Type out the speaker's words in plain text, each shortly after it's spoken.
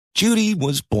Judy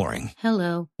was boring.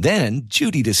 Hello. Then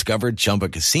Judy discovered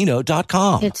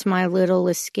ChumbaCasino.com. It's my little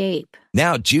escape.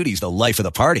 Now Judy's the life of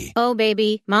the party. Oh,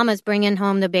 baby, mama's bringing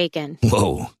home the bacon.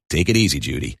 Whoa, take it easy,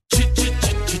 Judy.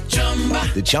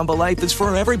 The Chumba life is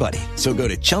for everybody. So go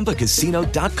to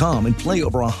ChumbaCasino.com and play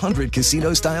over 100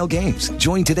 casino-style games.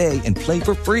 Join today and play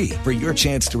for free for your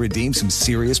chance to redeem some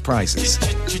serious prizes.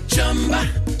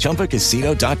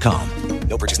 ChumbaCasino.com.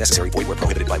 No purchase necessary. Void where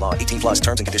prohibited by law. 18 plus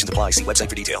terms and conditions apply. See website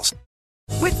for details.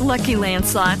 With Lucky Land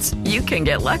Slots, you can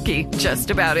get lucky just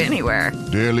about anywhere.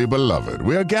 Dearly beloved,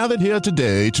 we are gathered here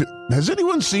today to... Has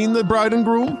anyone seen the bride and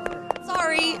groom?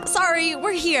 Sorry,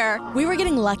 we're here. We were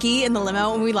getting lucky in the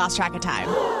limo and we lost track of time.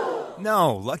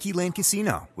 No, Lucky Land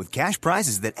Casino, with cash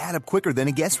prizes that add up quicker than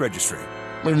a guest registry.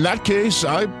 In that case,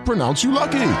 I pronounce you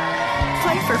lucky.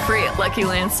 Play for free at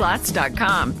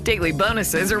LuckyLandSlots.com. Daily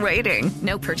bonuses are waiting.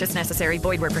 No purchase necessary.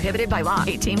 Void where prohibited by law.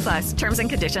 18 plus. Terms and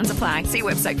conditions apply. See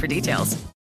website for details.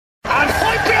 And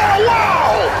Hoybier,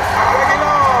 wow! Bring it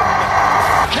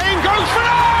on! Kane goes for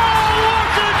it!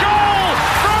 What a goal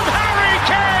from Harry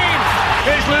Kane!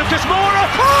 Here's Lucas Moura.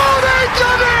 Oh, they've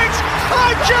done it!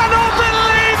 I cannot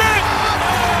believe it!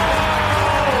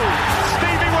 Oh!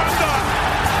 Stevie Wonder,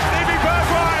 Stevie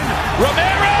Bergwijn,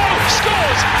 Romero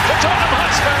scores for Tottenham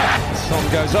Hotspur. Son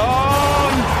goes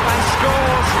on and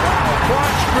scores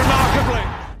quite remarkably.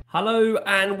 Hello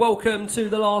and welcome to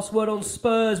The Last Word on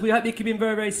Spurs. We hope you're keeping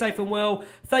very, very safe and well.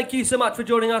 Thank you so much for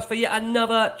joining us for yet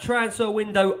another transfer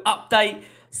window update.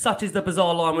 Such is the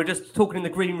bizarre line. We were just talking in the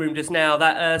green room just now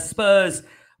that Spurs,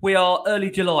 we are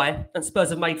early July and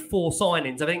Spurs have made 4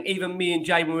 signings. I think even me and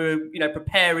Jay, when we were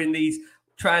preparing these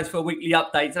transfer weekly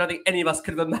updates, and I think any of us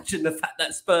could have imagined the fact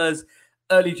that Spurs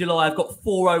early July have got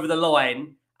 4 over the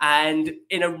line and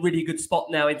in a really good spot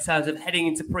now in terms of heading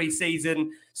into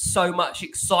pre-season. So much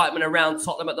excitement around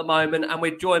Tottenham at the moment. And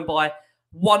we're joined by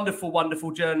wonderful,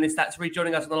 wonderful journalist that's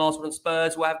rejoining us on The Last One on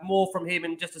Spurs. We'll have more from him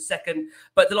in just a second.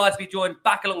 But delighted to be joined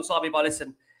back alongside me by,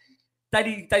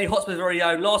 Daily Hotspur's very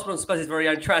own, Last One on Spurs' very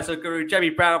own transfer guru,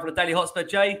 Jamie Brown from the Daily Hotspur.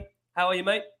 Jay, how are you,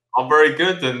 mate? I'm very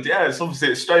good. And yeah,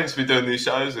 it's strange to be doing these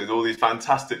shows with all these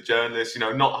fantastic journalists,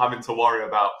 not having to worry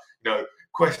about,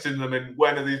 question them and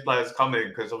when are these players coming,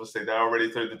 because obviously they're already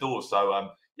through the door. So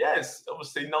it's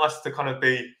obviously nice to kind of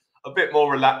be a bit more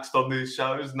relaxed on these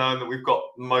shows, knowing that we've got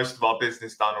most of our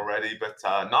business done already. But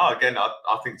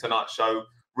I think tonight's show,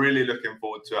 really looking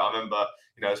forward to it. I remember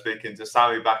speaking to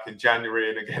Sammy back in January,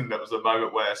 and again that was a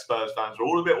moment where Spurs fans were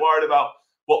all a bit worried about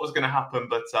what was going to happen.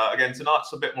 But again,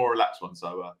 tonight's a bit more relaxed one.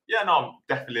 So I'm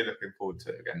definitely looking forward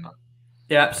to it again.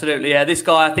 Yeah, absolutely. Yeah, this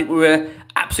guy, I think we were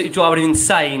absolutely driving him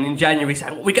insane in January,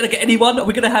 saying, are we going to get anyone? Are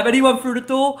we going to have anyone through the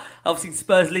door? Obviously,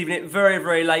 Spurs leaving it very,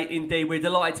 very late indeed. We're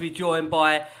delighted to be joined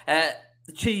by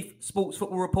the chief sports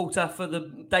football reporter for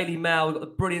the Daily Mail. We've got the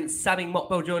brilliant Sammy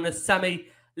Mockbell joining us. Sammy,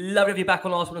 lovely to have you back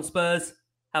on Last One on Spurs.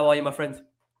 How are you, my friend?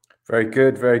 Very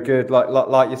good, very good.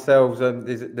 Like yourselves,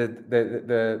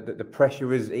 the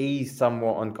pressure has eased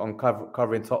somewhat on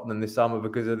covering Tottenham this summer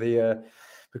because of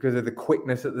the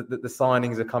quickness that the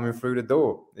signings are coming through the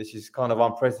door. This is kind of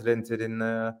unprecedented in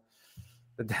the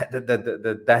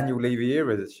Daniel Levy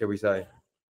era, shall we say.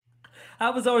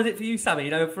 How bizarre is it for you, Sammy?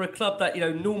 For a club that,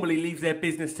 normally leaves their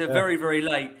business to very, very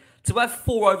late, to have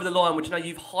 4 over the line, which I know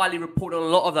you've highly reported on a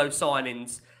lot of those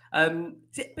signings.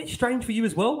 Is it a bit strange for you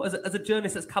as well, as a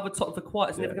journalist that's covered Tottenham for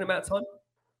quite a significant amount of time?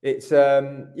 It's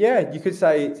you could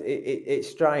say it's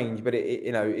strange, but it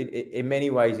in many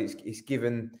ways it's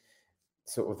given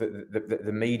sort of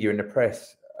the media and the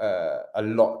press a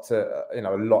lot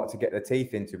to get their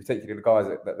teeth into, particularly the guys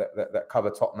that cover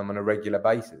Tottenham on a regular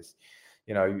basis.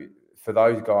 For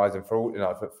those guys and for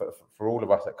all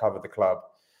of us that cover the club,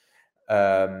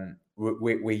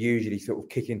 we usually sort of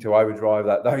kick into overdrive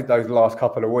those last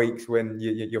couple of weeks when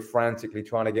you're frantically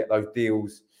trying to get those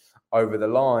deals over the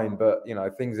line. But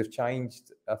things have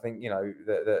changed. I think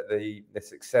the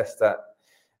success that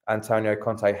Antonio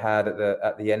Conte had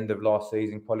at the end of last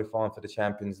season, qualifying for the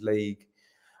Champions League,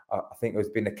 I think there's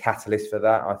been a catalyst for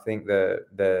that. I think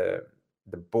the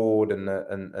board and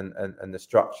the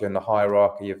structure and the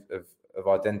hierarchy have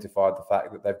identified the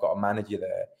fact that they've got a manager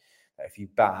there that, if you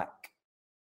back,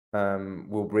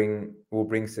 will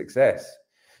bring success.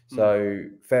 So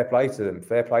fair play to them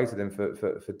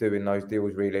for doing those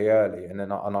deals really early.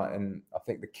 And I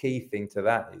think the key thing to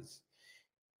that is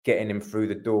getting him through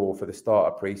the door for the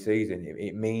start of pre-season.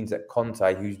 It means that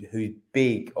Conte, who's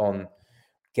big on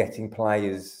getting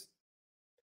players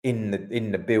in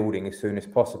the building as soon as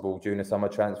possible during the summer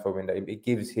transfer window, it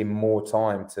gives him more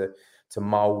time to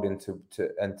mould and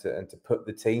to put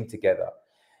the team together.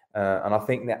 And I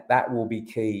think that will be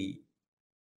key,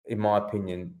 in my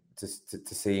opinion,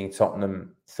 to seeing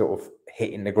Tottenham sort of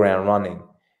hitting the ground running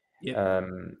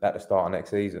at the start of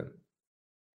next season.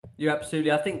 Yeah,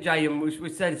 absolutely. I think, Jay, and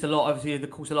we've said this a lot, obviously, in the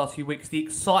course of the last few weeks, the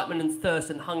excitement and thirst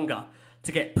and hunger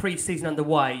to get pre-season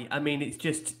underway. I mean, it's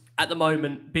just, at the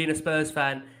moment, being a Spurs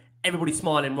fan, everybody's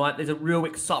smiling, right? There's a real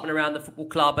excitement around the football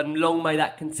club, and long may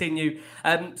that continue.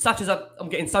 Such as I'm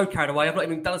getting so carried away, I've not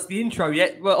even done us the intro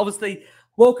yet. Well, obviously,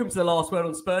 welcome to The Last Word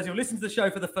on Spurs. You'll listen to the show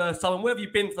for the first time, and wherever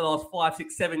you've been for the last 5,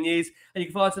 6, 7 years, and you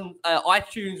can find us on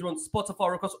iTunes, or on Spotify,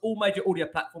 or across all major audio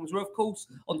platforms. We're, of course,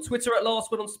 on Twitter at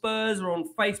Last Word on Spurs, or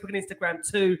on Facebook and Instagram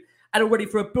too, and already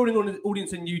for a building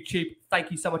audience on YouTube.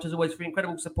 Thank you so much, as always, for your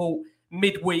incredible support.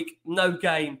 Midweek, no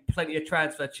game, plenty of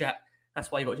transfer chat.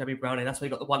 That's why you got Jamie Brown here. That's why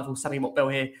you got the wonderful Sammy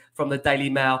Mockbell here from the Daily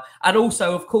Mail. And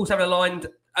also, of course, having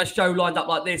a show lined up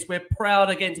like this, we're proud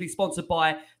again to be sponsored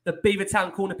by the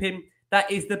Beavertown Corner Pin. That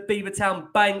is the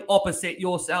Beavertown bang opposite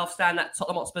your South Stand at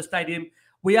Tottenham Hotspur Stadium.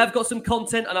 We have got some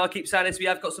content, and I keep saying this, we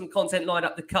have got some content lined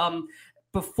up to come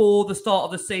before the start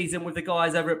of the season with the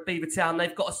guys over at Beavertown.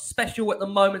 They've got a special at the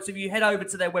moment, so if you head over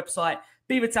to their website,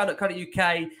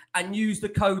 beavertown.co.uk, and use the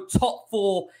code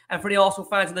TOP4, and for the Arsenal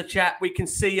fans in the chat, we can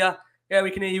see you. Yeah,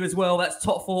 we can hear you as well. That's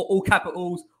TOP4, all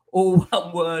capitals, all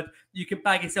one word. You can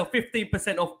bag yourself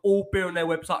 15% off all beer on their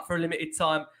website for a limited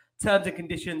time. Terms and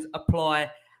conditions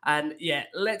apply. And yeah,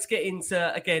 let's get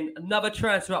into, again, another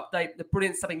transfer update, the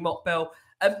brilliant Sammy Mockbell.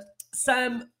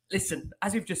 Sam, listen,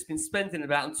 as we've just been spending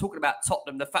about and talking about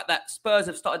Tottenham, the fact that Spurs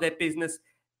have started their business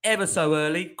ever so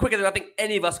early, quicker than I think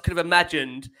any of us could have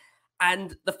imagined.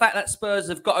 And the fact that Spurs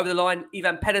have got over the line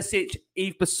Ivan Perisic,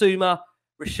 Yves Bissouma,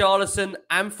 Richarlison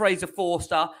and Fraser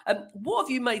Forster. What have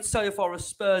you made so far of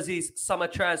Spurs' summer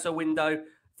transfer window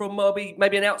from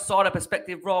maybe an outsider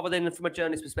perspective rather than from a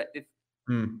journalist perspective?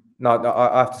 No,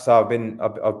 I have to say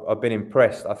I've been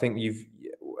impressed. I think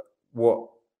what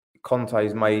Conte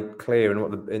has made clear, and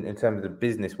what in terms of the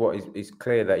business, what is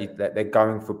clear that they're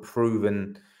going for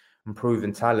proven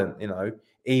talent. You know,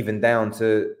 even down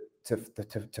to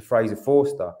Fraser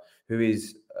Forster, who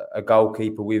is a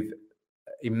goalkeeper with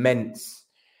immense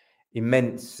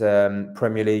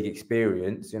Premier League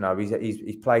experience. You know,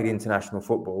 he's played international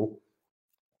football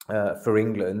for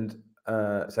England.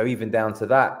 So even down to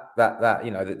that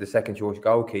you know, the second choice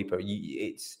goalkeeper,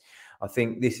 I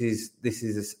think this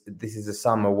is a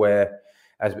summer where,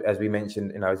 as we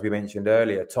mentioned,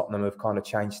 earlier, Tottenham have kind of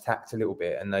changed tact a little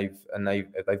bit, and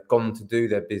they've gone to do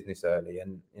their business early,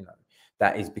 and you know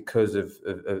that is because of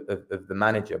the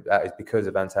manager. That is because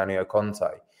of Antonio Conte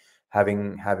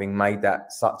having made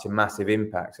that such a massive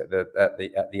impact at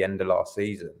the end of last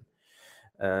season.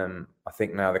 I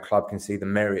think now the club can see the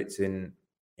merits in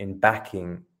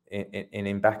backing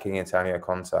Antonio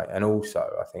Conte, and also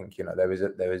I think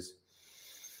there was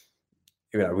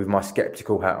you know, with my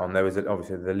sceptical hat on, there was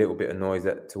obviously a little bit of noise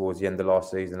that towards the end of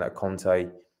last season that Conte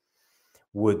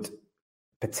would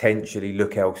potentially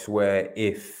look elsewhere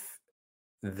if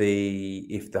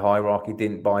the hierarchy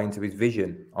didn't buy into his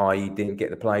vision, i.e. didn't get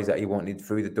the players that he wanted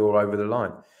through the door over the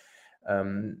line.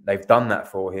 They've done that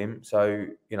for him, so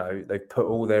you know they've put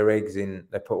all their eggs in.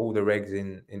 They put all their eggs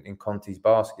in Conte's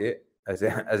basket, as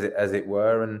it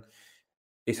were, and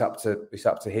it's up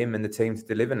to him and the team to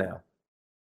deliver now.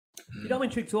 You know, I'm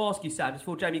intrigued to ask you, Sam, just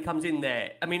before Jamie comes in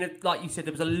there. I mean, like you said,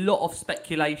 there was a lot of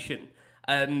speculation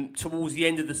towards the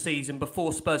end of the season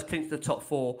before Spurs clinched the top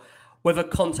four, whether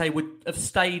Conte would have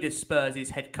stayed as Spurs'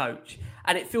 head coach.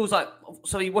 And it feels like,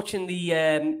 so you're watching the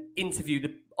interview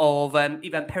of Ivan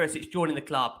Perisic joining the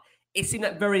club, it seemed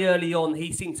that very early on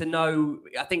he seemed to know,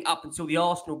 I think up until the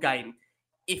Arsenal game,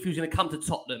 if he was going to come to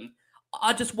Tottenham.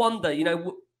 I just wonder, you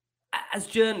know, as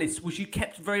journalists, was you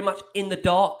kept very much in the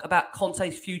dark about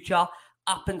Conte's future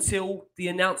up until the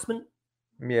announcement?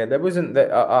 Yeah, there wasn't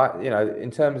that. You know,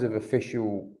 in terms of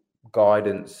official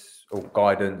guidance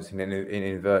in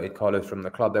inverted collars from the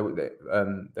club,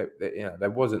 there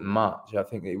wasn't much. I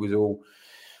think it was all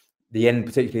the end,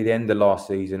 particularly the end of last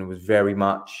season, was very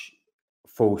much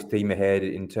full steam ahead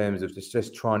in terms of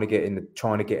just trying to get in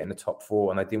the top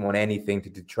four, and they didn't want anything to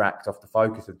detract off the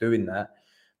focus of doing that.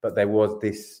 But there was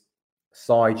this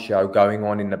sideshow going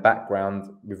on in the background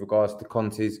with regards to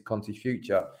Conte's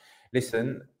future.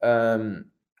 Listen,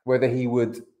 whether he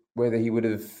would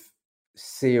have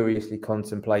seriously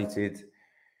contemplated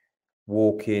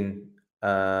walking,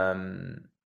 I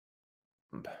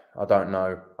don't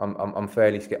know. I'm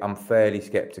fairly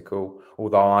skeptical.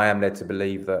 Although I am led to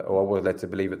believe that, or I was led to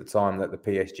believe at the time, that the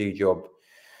PSG job,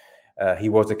 he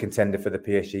was a contender for the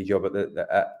PSG job at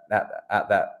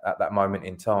that moment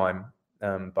in time.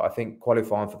 But I think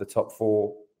qualifying for the top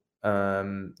four,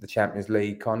 the Champions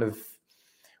League, kind of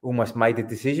almost made a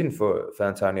decision for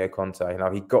Antonio Conte.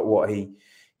 He got what he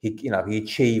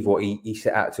achieved what he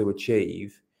set out to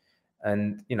achieve.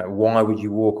 And, why would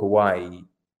you walk away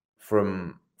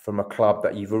from a club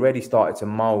that you've already started to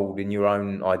mould in your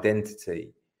own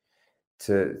identity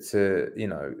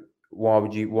why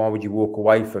would you walk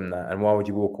away from that? And why would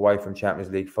you walk away from Champions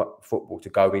League football to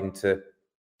go into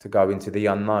the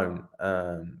unknown?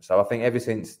 So I think ever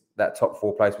since that top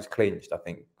 4 place was clinched, I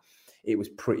think it was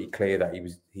pretty clear that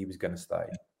he was going to stay.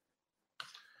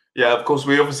 Yeah, of course,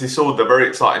 we obviously saw the very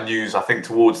exciting news, I think,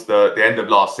 towards the end of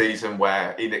last season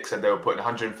where ENIC said they were putting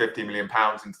 £150 million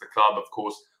into the club. Of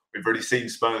course, we've already seen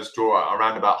Spurs draw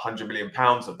around about £100 million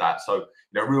of that. So,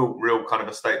 real kind of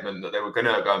a statement that they were going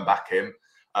to go and back him.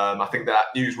 I think that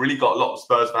news really got a lot of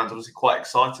Spurs fans obviously quite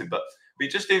excited. But it'd be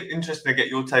just interesting to get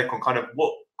your take on kind of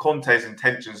what Conte's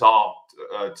intentions are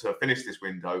to finish this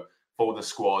window for the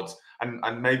squad.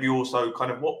 And maybe also kind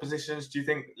of what positions do you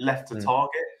think left to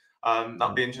target?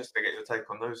 That'd be interesting to get your take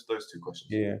on those 2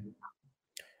 questions. Yeah.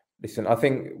 Listen, I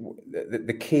think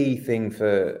the key thing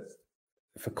for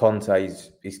Conte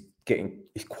is getting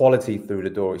quality through the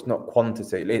door. It's not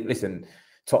quantity. Listen,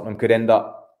 Tottenham could end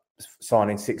up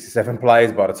signing 6 or 7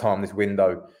 players by the time this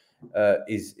window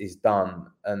is done,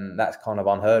 and that's kind of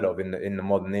unheard of in the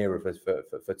modern era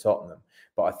for Tottenham.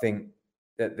 But I think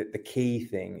that the key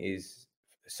thing is,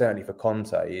 certainly for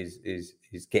Conte, is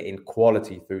getting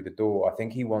quality through the door. I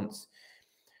think he wants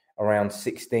around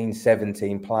 16,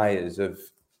 17 players of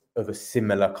a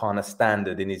similar kind of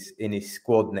standard in his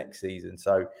squad next season.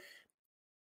 So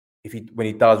when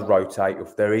he does rotate,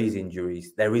 if there is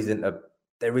injuries, there isn't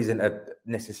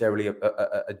necessarily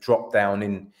a drop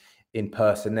down in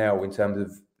personnel in terms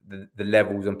of the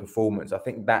levels and performance. I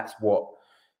think that's what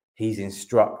he's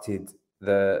instructed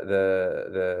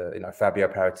the Fabio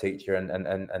Paratici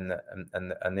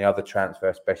and the other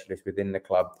transfer specialists within the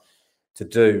club to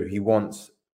do. He wants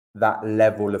that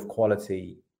level of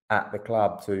quality at the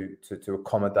club to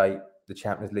accommodate the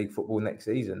Champions League football next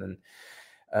season.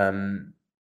 And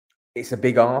it's a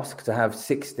big ask to have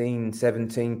 16,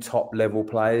 17 top level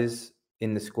players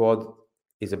in the squad.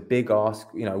 Is a big ask.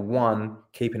 One,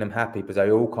 keeping them happy because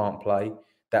they all can't play.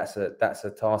 That's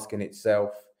a task in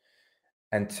itself.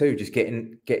 And 2, just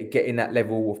getting that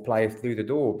level of player through the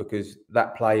door, because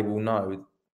that player will know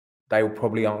they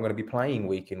probably aren't going to be playing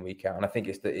week in, week out. And I think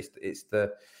it's the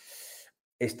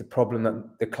problem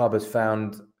that the club has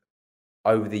found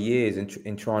over the years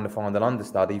in trying to find an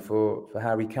understudy for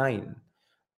Harry Kane.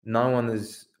 No one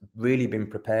has really been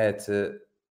prepared to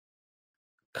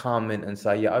come in and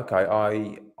say, yeah, okay,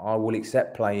 I will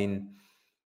accept playing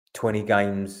 20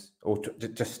 games or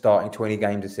just starting 20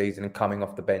 games a season and coming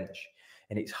off the bench.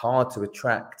 And it's hard to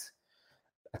attract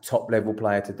a top level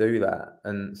player to do that.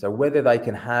 And so whether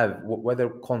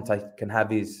Conte can have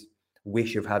his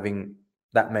wish of having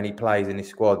that many players in his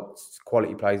squad,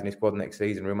 quality players in his squad next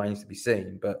season, remains to be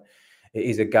seen. But it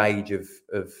is a gauge of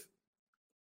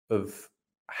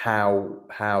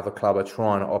how the club are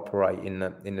trying to operate in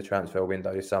the transfer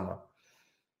window this summer.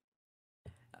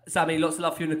 Sammy, lots of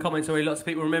love for you in the comments. Already, lots of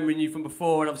people remembering you from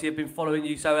before, and obviously have been following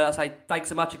you. So I say thanks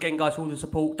so much again, guys, for all the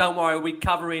support. Don't worry, we're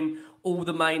covering all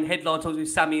the main headlines with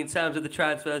Sammy in terms of the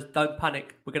transfers. Don't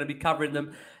panic, we're going to be covering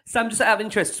them. Sam, just out of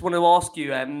interest, just want to ask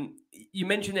you. You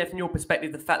mentioned there from your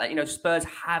perspective the fact that Spurs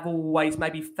have always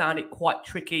maybe found it quite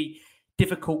tricky,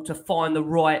 difficult to find the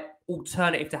right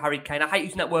alternative to Harry Kane. I hate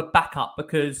using that word backup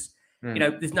because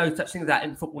there's no such thing as that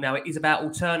in football now. It is about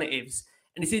alternatives.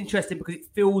 And it's interesting because it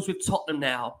feels with Tottenham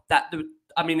now that,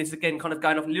 it's again kind of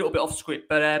going off a little bit off script,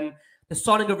 but the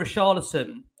signing of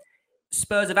Richarlison,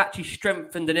 Spurs have actually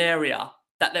strengthened an area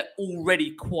that they're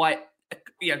already quite,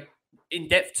 in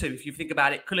depth to. If you think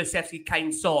about it, Kulusevski,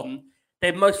 Kane, Son,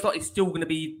 they're most likely still going to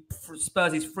be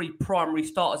Spurs' 3 primary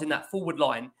starters in that forward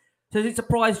line. So does it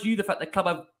surprise you the fact that the club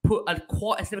have put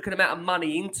quite a significant amount of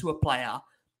money into a player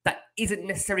that isn't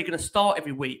necessarily going to start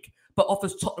every week, but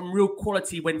offers Tottenham real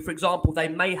quality when, for example, they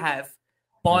may have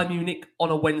Bayern Munich on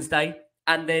a Wednesday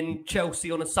and then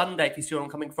Chelsea on a Sunday, if you see where I'm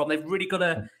coming from. They've really got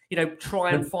to,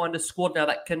 try and find a squad now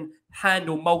that can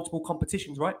handle multiple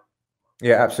competitions, right?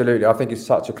 Yeah, absolutely. I think it's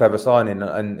such a clever signing.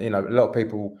 And a lot of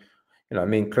people,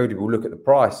 me included, will look at the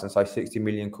price and say 60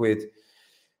 million quid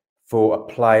for a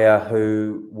player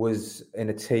who was in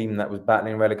a team that was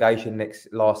battling relegation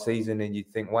last season, and you'd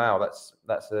think, wow,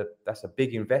 that's a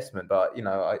big investment. But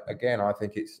I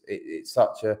think it's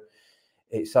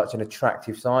such an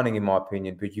attractive signing in my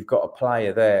opinion, because you've got a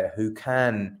player there who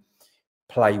can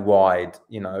play wide,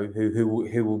 who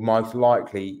will most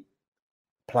likely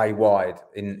play wide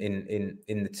in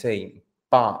the team,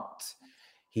 but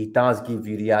he does give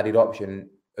you the added option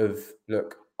of,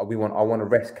 look, I want to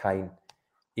rest Kane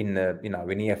in the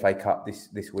in the FA Cup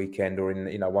this weekend, or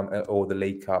in or the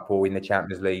League Cup, or in the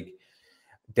Champions League,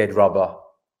 dead rubber,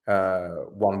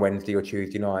 one Wednesday or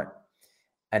Tuesday night,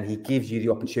 and he gives you the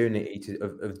opportunity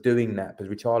of doing that,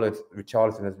 because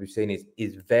Richarlison, as we've seen,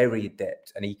 is very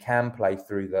adept, and he can play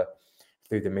through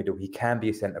the middle. He can be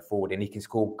a centre forward, and he can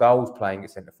score goals playing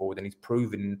at centre forward, and he's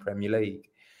proven in the Premier League.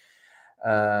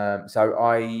 So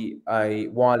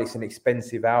while it's an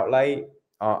expensive outlay,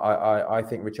 I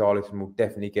think Richarlison will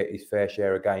definitely get his fair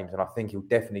share of games, and I think he'll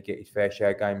definitely get his fair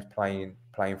share of games playing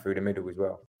through the middle as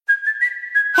well.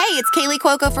 Hey, it's Kaylee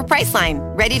Cuoco for Priceline.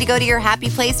 Ready to go to your happy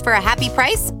place for a happy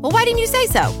price? Well, why didn't you say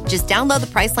so? Just download the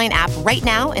Priceline app right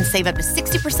now and save up to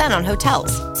 60% on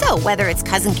hotels. So whether it's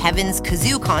Cousin Kevin's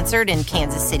Kazoo Concert in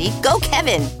Kansas City, go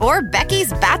Kevin, or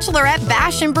Becky's Bachelorette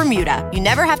Bash in Bermuda, you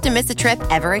never have to miss a trip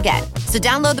ever again. So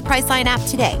download the Priceline app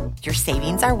today. Your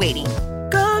savings are waiting.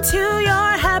 Go to your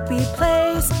happy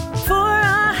place for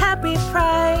a happy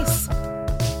price.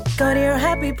 Go to your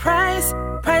happy price,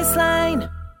 Priceline.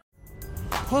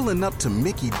 Pulling up to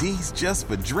Mickey D's just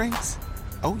for drinks?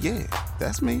 Oh yeah,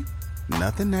 that's me.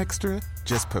 Nothing extra,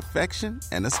 just perfection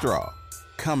and a straw.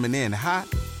 Coming in hot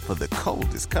for the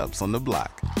coldest cups on the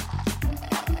block.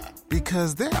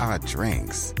 Because there are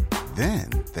drinks. Then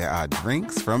there are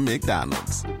drinks from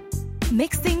McDonald's.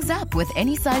 Mix things up with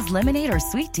any size lemonade or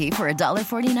sweet tea for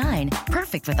 $1.49.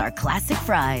 Perfect with our classic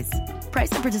fries.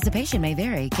 Price and participation may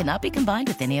vary. Cannot be combined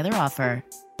with any other offer.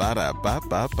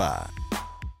 Ba-da-ba-ba-ba.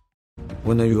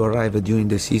 When you arrive during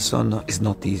the season, it's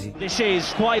not easy. This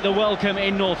is quite the welcome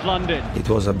in North London. It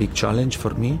was a big challenge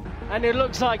for me. And it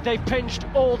looks like they pinched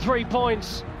all 3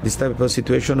 points. This type of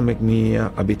situation make me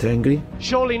a bit angry.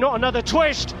 Surely not another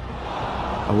twist.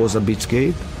 I was a bit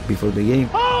scared before the game.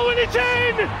 Oh, and it's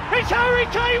in! It's Harry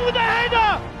Kane with the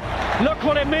header! Look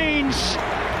what it means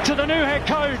to the new head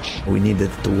coach. We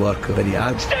needed to work very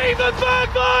hard. Steven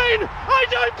Bergwijn! I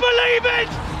don't believe it!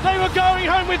 They were going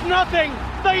home with nothing.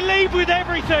 They leave with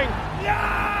everything.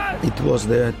 Yes! It was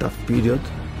the tough period.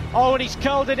 Oh, and he's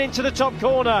curled it into the top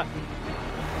corner.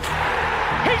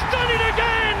 He's done it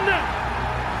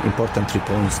again! Important 3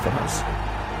 points for us.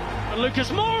 And Lucas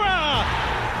Moura!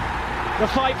 The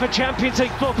fight for Champions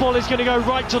League football is going to go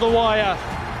right to the wire.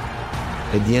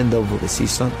 At the end of the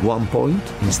season, 1 point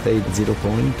instead 0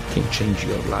 point can change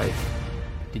your life.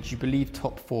 Did you believe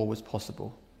top 4 was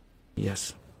possible?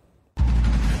 Yes.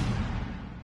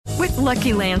 With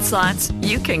Lucky Land Slots,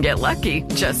 you can get lucky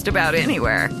just about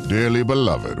anywhere. Dearly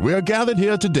beloved, we are gathered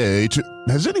here today to...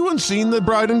 Has anyone seen the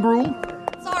bride and groom?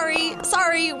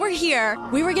 Sorry, we're here.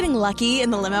 We were getting lucky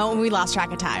in the limo and we lost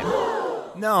track of time.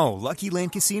 No, Lucky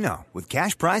Land Casino, with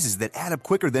cash prizes that add up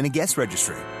quicker than a guest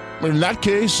registry. In that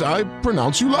case, I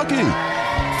pronounce you lucky.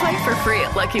 Play for free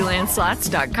at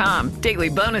LuckyLandSlots.com. Daily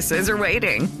bonuses are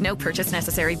waiting. No purchase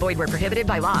necessary. Void where prohibited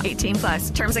by law.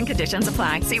 18+. Terms and conditions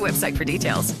apply. See website for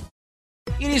details.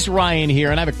 It is Ryan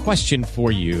here, and I have a question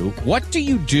for you. What do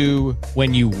you do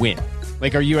when you win?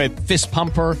 Like, are you a fist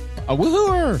pumper, a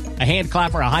woohooer, a hand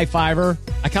clapper, a high fiver?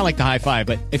 I kind of like the high five,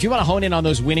 but if you want to hone in on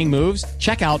those winning moves,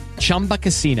 check out Chumba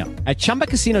Casino. At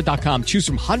ChumbaCasino.com, choose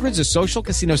from hundreds of social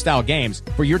casino-style games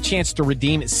for your chance to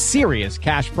redeem serious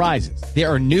cash prizes. There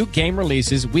are new game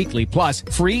releases weekly, plus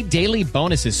free daily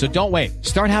bonuses, so don't wait.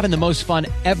 Start having the most fun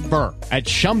ever at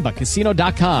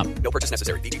ChumbaCasino.com. No purchase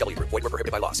necessary. VGW. Void where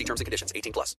prohibited by law. See terms and conditions.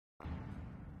 18+.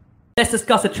 Let's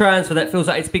discuss a transfer that feels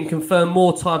like it's been confirmed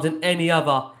more times than any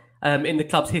other in the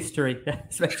club's history,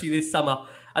 especially this summer.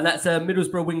 And that's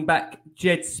Middlesbrough wing-back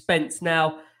Jed Spence.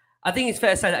 Now, I think it's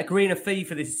fair to say that agreeing a fee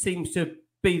for this seems to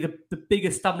be the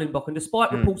biggest stumbling block. And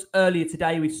despite reports earlier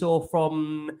today we saw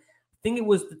from, I think it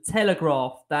was the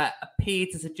Telegraph, that appeared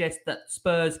to suggest that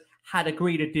Spurs had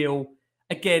agreed a deal.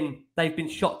 Again, they've been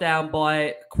shot down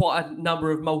by quite a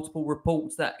number of multiple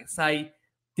reports that say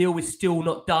deal is still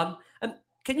not done. And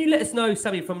can you let us know,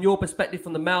 Sammy, from your perspective,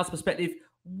 from the Mail's perspective,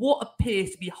 what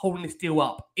appears to be holding this deal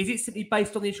up? Is it simply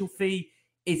based on the initial fee?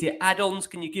 Is it add-ons?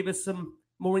 Can you give us some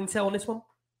more intel on this one?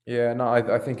 Yeah, no,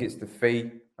 I think it's the fee.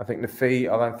 I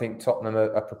don't think Tottenham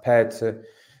are prepared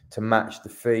to match the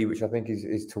fee, which I think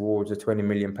is towards a £20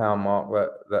 million mark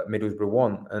that Middlesbrough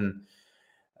want. And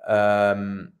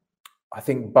I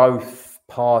think both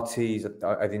parties,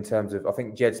 in terms of, I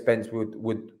think Jed Spence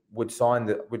would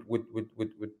sign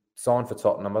would sign for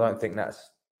Tottenham. I don't think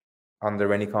that's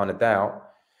under any kind of doubt.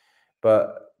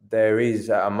 But there is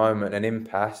at a moment an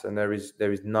impasse, and there is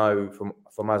no, from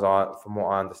what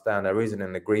I understand, there isn't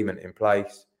an agreement in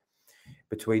place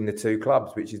between the two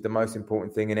clubs, which is the most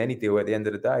important thing in any deal. At the end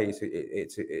of the day,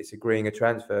 it's agreeing a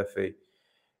transfer fee.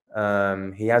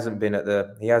 He hasn't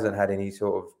had any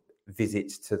sort of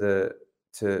visits to the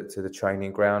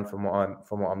training ground, from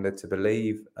what I'm led to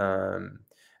believe. And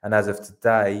as of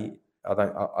today, I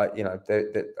don't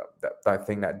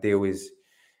think that deal is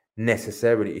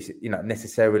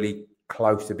necessarily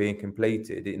close to being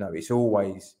completed. It's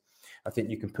always, I think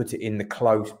you can put it in the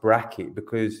close bracket,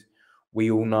 because we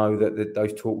all know that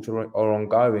those talks are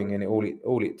ongoing, and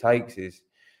all it takes is,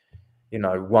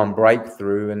 one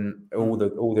breakthrough, and all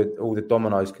the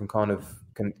dominoes can kind of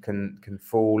can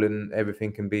fall, and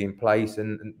everything can be in place,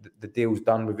 and the deal's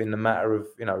done within the matter of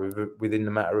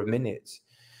minutes.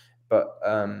 But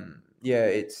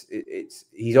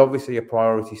he's obviously a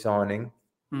priority signing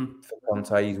for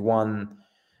Conte. He's one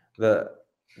that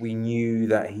we knew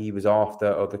that he was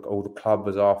after, or the club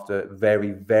was after,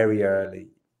 very, very early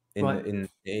in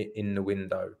the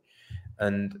window.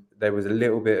 And there was a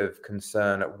little bit of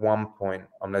concern at one point,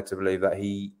 I'm led to believe, that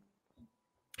he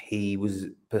was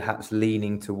perhaps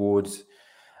leaning towards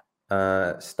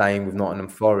staying with Nottingham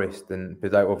Forest,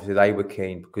 but obviously they were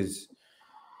keen, because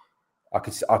I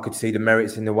could see the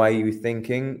merits in the way he was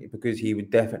thinking, because he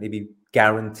would definitely be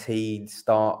guaranteed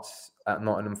starts at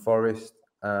Nottingham Forest.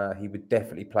 He would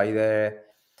definitely play there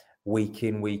week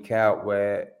in, week out,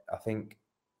 where I think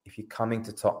if you're coming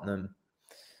to Tottenham,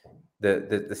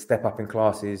 the step up in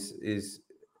class is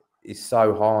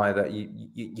so high that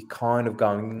you're kind of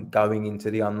going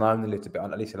into the unknown a little bit.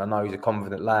 Listen, I know he's a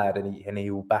confident lad, and he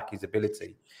will back his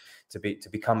ability to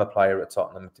become a player at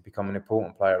Tottenham, to become an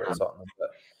important player at Tottenham.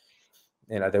 But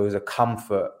there was a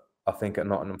comfort, I think, at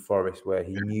Nottingham Forest, where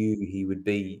he knew he'd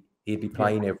be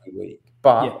playing every week.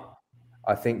 But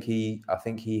I think he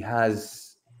has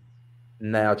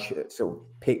now sort of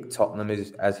picked Tottenham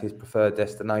as his preferred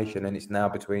destination, and it's now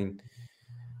between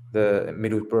the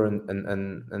Middlesbrough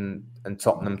and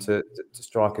Tottenham to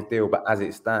strike a deal. But as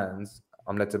it stands,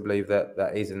 I'm led to believe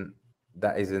that isn't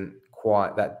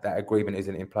quite, that agreement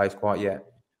isn't in place quite yet.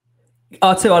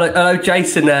 I know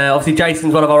Jason. Obviously,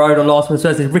 Jason's one of our own on Last One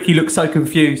Thursday. Ricky looks so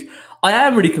confused. I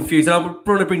am really confused, and I'm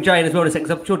going to bring Jay in as well in a second,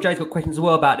 because I'm sure Jay's got questions as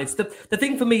well about this. The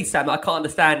thing for me, Sam, that I can't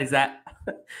understand is that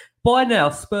by now,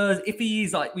 Spurs, if he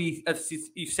is, like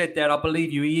you said there, and I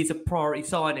believe you, he is a priority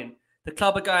signing. The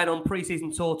club are going on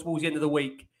pre-season tour towards the end of the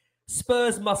week.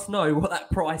 Spurs must know what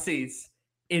that price is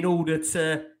in order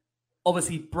to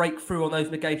obviously break through on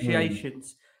those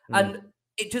negotiations. And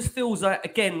it just feels like,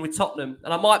 again, with Tottenham,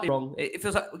 and I might be wrong, it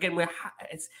feels like, again,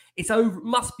 it's over,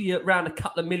 must be around a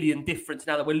couple of million difference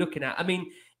now that we're looking at. I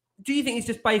mean, do you think it's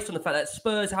just based on the fact that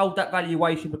Spurs hold that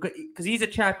valuation because he's a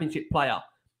championship player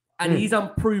and he's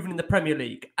unproven in the Premier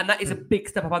League, and that is a big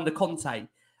step up under Conte?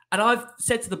 And I've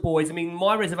said to the boys, I mean,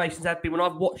 my reservations have been when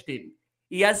I've watched him,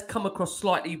 he has come across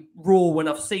slightly raw when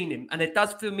I've seen him. And it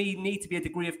does, for me, need to be a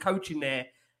degree of coaching there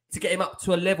to get him up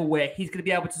to a level where he's going to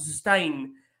be able to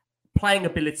sustain playing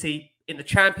ability in the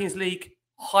Champions League,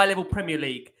 high-level Premier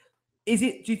League. Do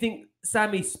you think,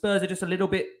 Sammy, Spurs are just a little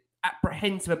bit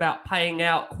apprehensive about paying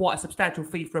out quite a substantial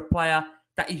fee for a player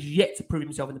that is yet to prove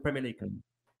himself in the Premier League?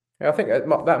 Yeah, I think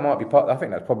that might be part. I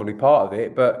think that's probably part of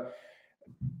it, but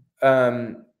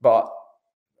I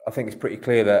think it's pretty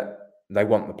clear that they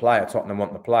want the player. Tottenham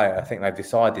want the player. I think they've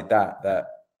decided that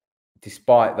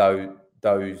despite those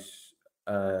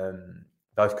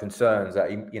concerns,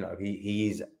 that he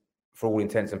is, for all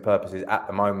intents and purposes, at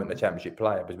the moment, a Championship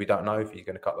player, because we don't know if he's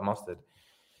going to cut the mustard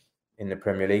in the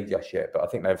Premier League just yet. But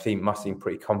I think must seem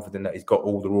pretty confident that he's got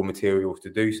all the raw materials to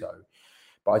do so.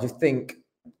 But I just think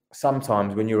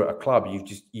sometimes when you're at a club,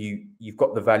 you've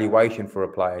got the valuation for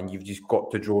a player, and you've just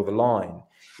got to draw the line.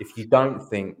 If you don't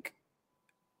think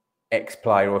X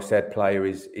player or said player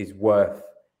is worth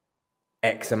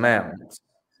X amount,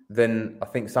 then I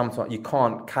think sometimes you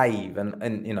can't cave. And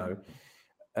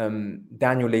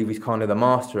Daniel Levy's kind of the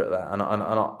master at that, and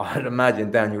I'd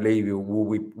imagine Daniel Levy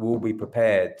will be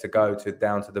prepared to go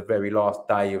down to the very last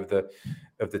day of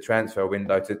the transfer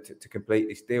window to complete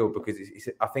this deal, because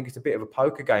I think it's a bit of a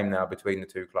poker game now between the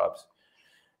two clubs.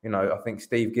 I think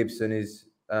Steve Gibson is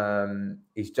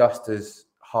just as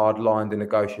hard-lined a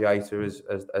negotiator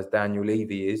as Daniel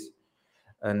Levy is,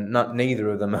 and neither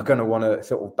of them are going to want to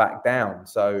sort of back down.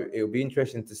 So it'll be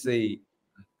interesting to see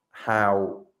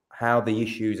how the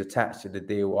issues attached to the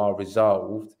deal are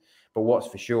resolved. But what's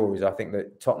for sure is I think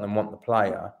that Tottenham want the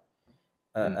player,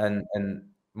 and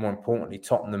more importantly,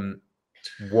 Tottenham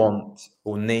want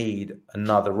or need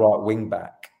another right wing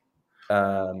back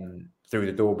through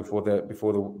the door before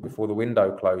the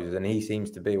window closes, and he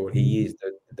seems to be, or he is,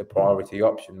 the priority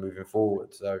option moving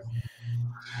forward. So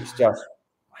it's just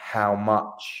how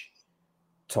much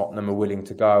Tottenham are willing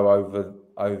to go over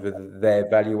their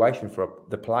valuation for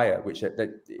the player, which I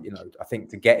think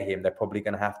to get him they're probably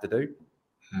going to have to do.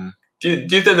 Do you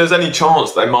think there's any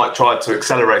chance they might try to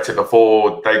accelerate it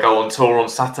before they go on tour on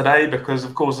Saturday? Because,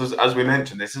 of course, as we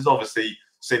mentioned, this is obviously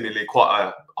seemingly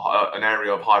quite an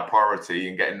area of high priority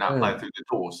in getting that player through the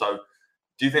door. So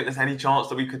do you think there's any chance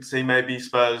that we could see maybe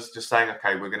Spurs just saying,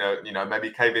 okay, we're going to,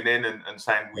 maybe caving in and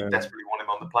saying we desperately want him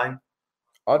on the plane?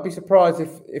 I'd be surprised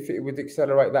if it would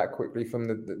accelerate that quickly from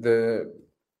the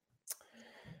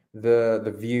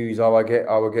views I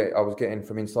was getting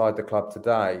from inside the club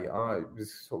today. I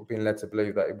was sort of being led to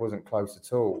believe that it wasn't close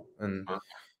at all, and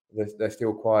they're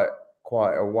still quite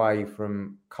away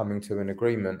from coming to an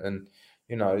agreement. And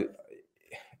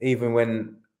even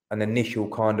when an initial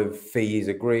kind of fee is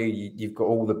agreed, you've got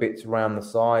all the bits around the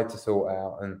side to sort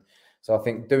out. And so I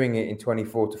think doing it in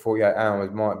 24 to 48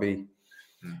 hours might be.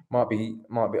 I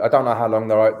don't know how long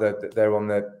they're on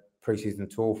their pre-season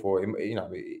tour for.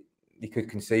 You could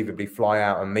conceivably fly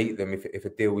out and meet them if a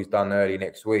deal is done early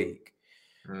next week.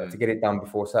 To get it done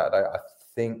before Saturday, I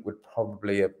think would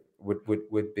probably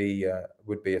would be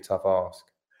a tough ask.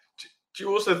 Do you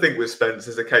also think with Spence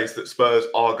there's a case that Spurs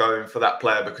are going for that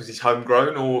player because he's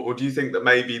homegrown, or do you think that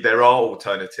maybe there are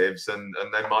alternatives and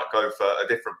they might go for a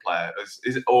different player?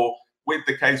 Is it, or with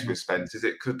the case with Spence, is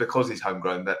it because he's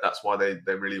homegrown that's why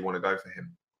they really want to go for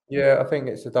him? Yeah, I think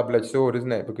it's a double-edged sword,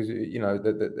 isn't it? Because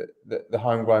the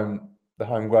homegrown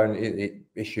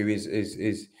issue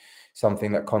is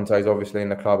something that Conte's obviously in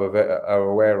the club are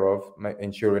aware of,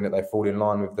 ensuring that they fall in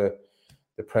line with the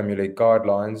Premier League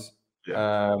guidelines.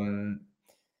 Yeah.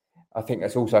 I think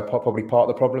that's also probably part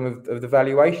of the problem of the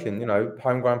valuation.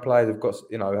 Homegrown players have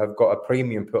got a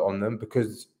premium put on them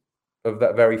because of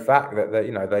that very fact that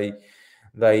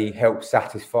they help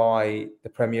satisfy the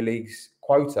Premier League's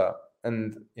quota.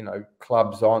 And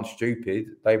clubs aren't stupid.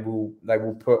 They will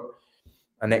put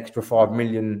an extra 5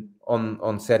 million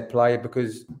on said player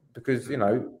because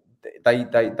they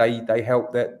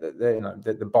help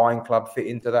the buying club fit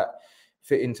into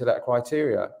that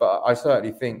criteria. But I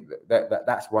certainly think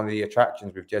that's one of the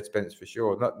attractions with Jed Spence for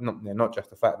sure. Not just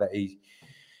the fact that he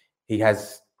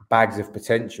has bags of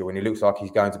potential and he looks like he's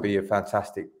going to be a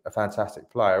fantastic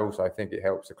player. Also, I think it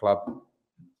helps the club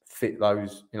fit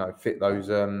those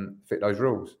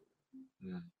rules.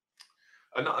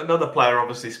 Another player,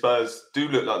 obviously, Spurs do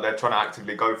look like they're trying to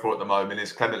actively go for at the moment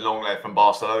is Clement Lenglet from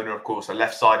Barcelona, of course, a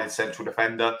left-sided central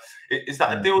defender. Is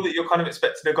that a deal that you're kind of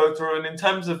expecting to go through? And in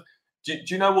terms of, do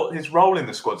you know what his role in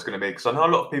the squad's going to be? Because I know a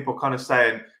lot of people kind of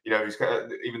saying, he's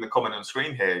got, even the comment on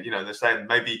screen here, they're saying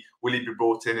maybe will he be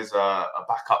brought in as a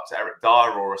backup to Eric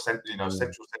Dyer or a central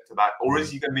centre back, or is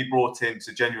he going to be brought in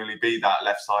to genuinely be that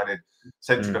left-sided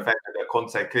central defender that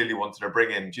Conte clearly wanted to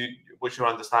bring in? What's your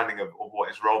understanding of what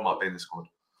his role might be in the squad?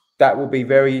 That will be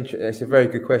very interesting. It's a very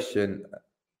good question,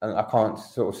 and I can't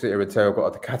sort of sit here and tell I've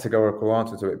got a categorical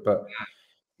answer to it. But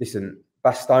listen,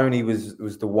 Bastoni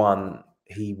was the one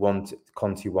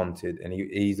Conte wanted, and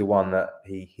he's the one that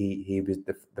he was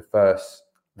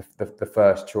the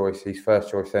first choice, his first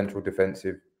choice central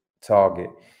defensive target.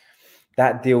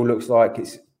 That deal looks like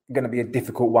it's going to be a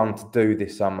difficult one to do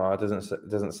this summer. It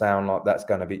doesn't sound like that's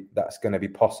going to be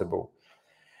possible.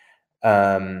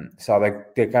 So they're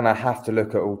going to have to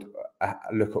look at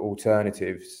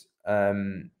alternatives.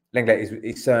 Lenglet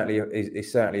is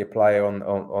certainly a player on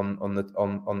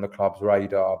the club's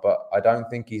radar, but I don't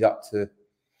think he's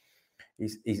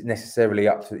necessarily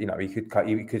up to. He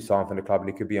could sign for the club and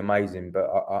he could be amazing, but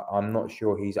I'm not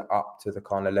sure he's up to the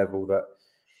kind of level that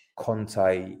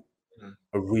Conte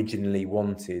originally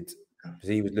wanted. Because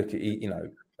he was looking,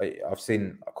 I've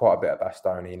seen quite a bit of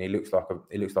Bastoni, and he looks like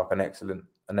an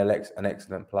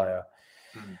excellent player.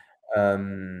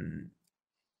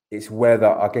 It's whether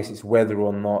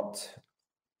or not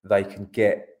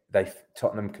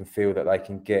Tottenham can feel that they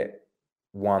can get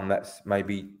one that's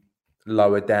maybe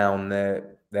lower down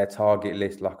their target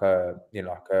list, like a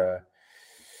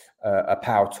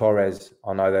Pau Torres.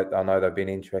 I know they've been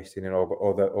interested in,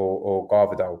 or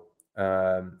Garvidal.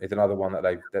 Is another one that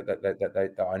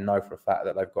that I know for a fact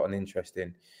that they've got an interest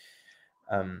in.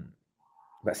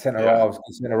 But centre halves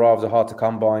are hard to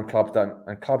come by, and clubs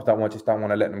don't want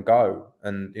to let them go.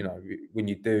 And when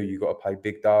you do, you've got to pay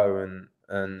big dough.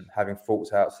 And having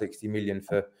forked out 60 million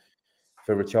for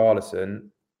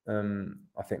Richarlison,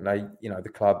 I think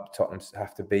the club Tottenham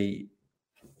have to be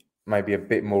maybe a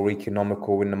bit more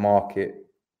economical in the market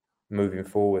moving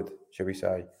forward, shall we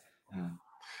say?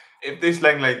 If this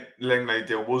Lenglet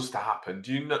deal was to happen,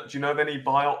 do you know of any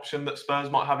buy option that Spurs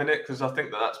might have in it? Because I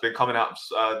think that's been coming out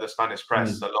of the Spanish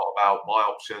press a lot about buy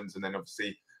options, and then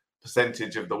obviously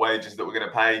percentage of the wages that we're going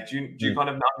to pay. Do you kind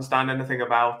of understand anything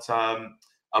about a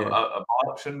buy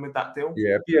option with that deal?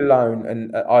 Yeah, be a loan,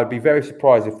 and I'd be very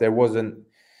surprised if there wasn't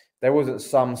there wasn't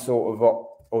some sort of,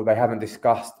 or they haven't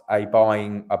discussed a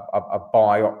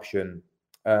buy option,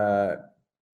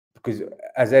 because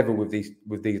as ever with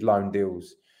these loan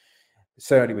deals,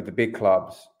 certainly with the big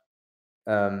clubs,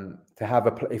 to have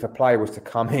if a player was to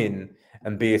come in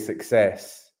and be a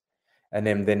success, and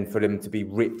then for them to be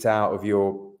ripped out of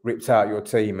your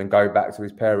team and go back to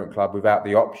his parent club without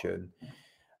the option,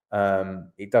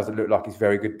 it doesn't look like it's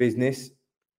very good business.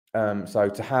 So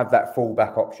to have that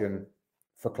fallback option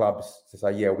for clubs to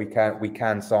say, yeah, we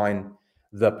can sign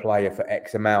the player for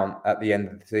X amount at the end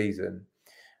of the season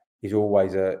is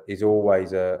always a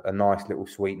nice little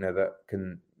sweetener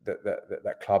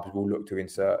that clubs will look to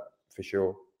insert for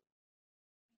sure.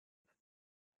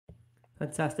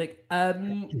 Fantastic.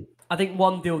 I think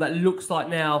one deal that looks like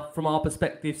now, from our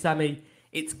perspective, Sammy,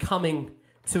 it's coming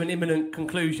to an imminent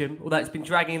conclusion, although it's been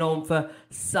dragging on for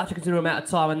such a considerable amount of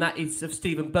time, and that is of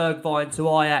Steven Bergwijn to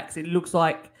Ajax. It looks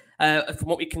like, from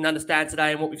what we can understand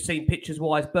today and what we've seen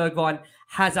pictures-wise, Bergwijn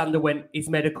has underwent his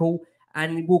medical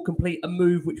and will complete a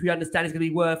move which we understand is going to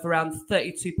be worth around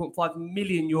 32.5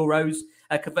 million euros,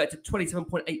 converted to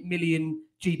 27.8 million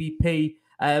GBP.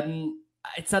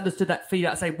 It's understood that fee,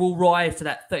 I'd say, will rise to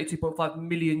that 32.5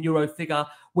 million euro figure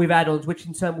with add-ons, which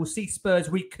in turn will see Spurs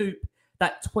recoup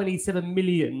that 27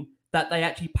 million that they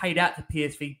actually paid out to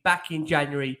PSV back in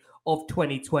January of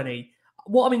 2020.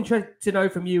 What I'm interested to know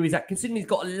from you is that, considering he's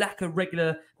got a lack of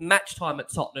regular match time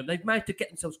at Tottenham, they've managed to get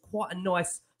themselves quite a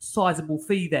nice, sizable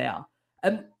fee there.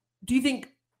 Do you think,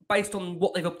 based on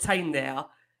what they've obtained there,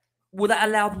 will that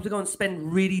allow them to go and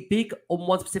spend really big on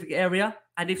one specific area?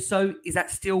 And if so, is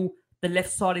that still the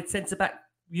left-sided centre-back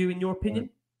view, in your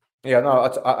opinion? Yeah,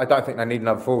 no, I don't think they need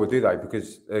another forward, do they?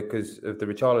 Because of the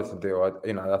Richarlison deal, I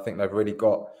think they've already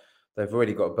got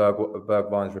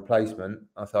Bergwijn's replacement.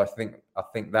 So I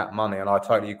think that money, and I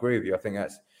totally agree with you. I think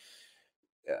that's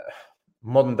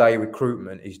modern day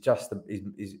recruitment is just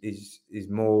is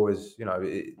more as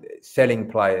selling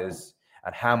players,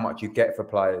 and how much you get for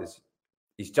players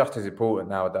is just as important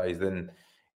nowadays than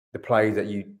the players that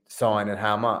you sign and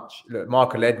how much. Look,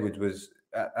 Michael Edwards was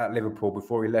at Liverpool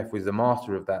before he left, was the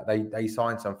master of that. They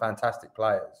signed some fantastic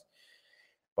players,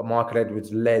 but Michael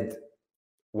Edwards led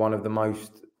one of the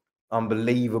most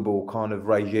unbelievable kind of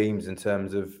regimes in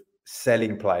terms of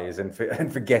selling players and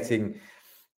for getting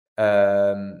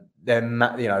their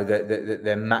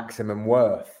maximum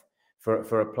worth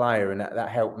for a player, and that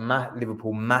helped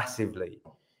Liverpool massively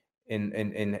in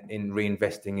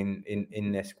reinvesting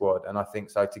in their squad. And I think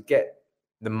so, to get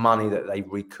the money that they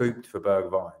recouped for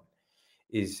Bergwijn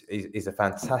is a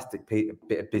fantastic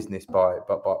bit of business by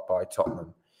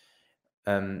Tottenham.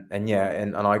 And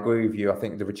I agree with you. I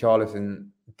think the Richarlison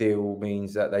deal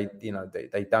means that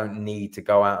they don't need to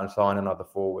go out and sign another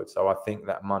forward. So I think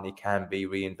that money can be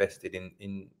reinvested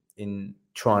in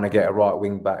trying to get a right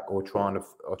wing back, or trying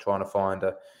to find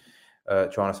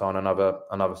trying to sign another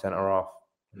centre half.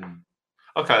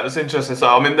 Okay, that's interesting.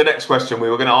 So, the next question we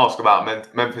were going to ask about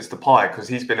Memphis Depay, because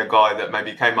he's been a guy that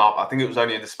maybe came up. I think it was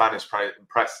only in the Spanish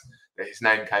press that his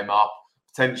name came up.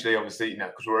 Potentially, obviously,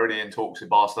 because we're already in talks with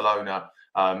Barcelona.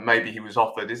 Maybe he was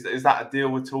offered. Is that a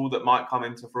deal at all that might come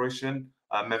into fruition?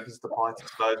 Memphis Depay to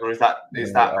Spurs, or is that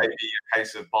maybe a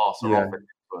case of Barcelona offering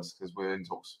to us because we're in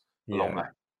talks along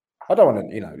there? I don't want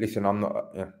to, listen. I'm not.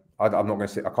 I'm not going to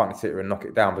sit. I can't sit here and knock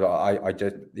it down. But I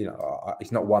just,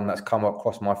 it's not one that's come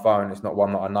across my phone. It's not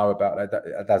one that I know about.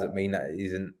 That doesn't mean that it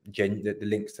isn't that the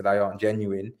links today aren't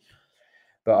genuine.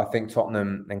 But I think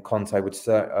Tottenham and Conte have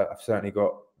certainly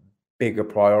got bigger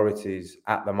priorities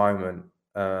at the moment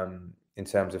in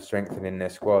terms of strengthening their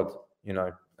squad.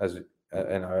 As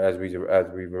we've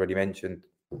already mentioned,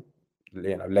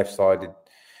 left-sided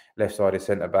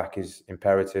centre back is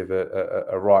imperative.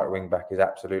 A right wing back is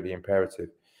absolutely imperative.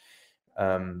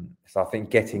 So I think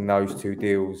getting those two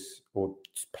deals or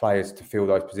players to fill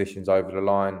those positions over the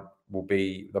line will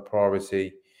be the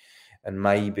priority. And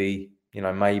maybe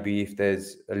if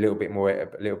there's a little bit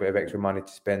of extra money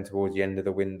to spend towards the end of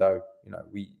the window,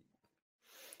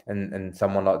 and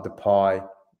someone like Depay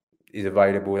is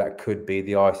available, that could be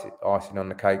the icing on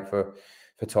the cake for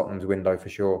Tottenham's window for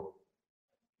sure.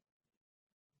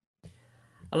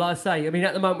 Like I say, at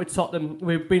the moment with Tottenham,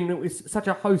 we've been with such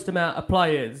a host amount of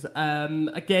players.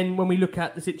 Again, when we look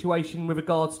at the situation with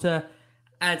regards to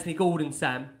Anthony Gordon,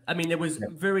 Sam, there was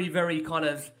very, very kind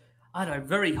of,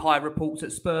 very high reports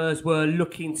that Spurs were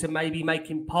looking to maybe make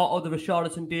him part of the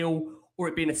Richarlison deal, or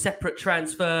it being a separate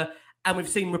transfer. And we've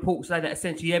seen reports today that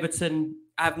essentially Everton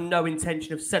have no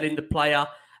intention of selling the player.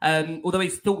 Although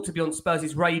he's thought to be on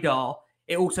Spurs' radar,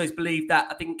 it also is believed that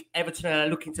I think Everton are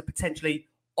looking to potentially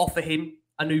offer him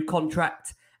a new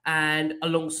contract. And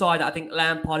alongside that, I think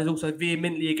Lampard is also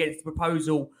vehemently against the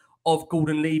proposal of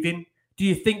Gordon leaving. Do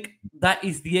you think that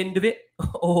is the end of it?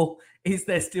 Or is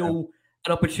there still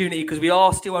an opportunity? Because we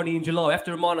are still only in July. We have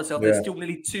to remind ourselves there's still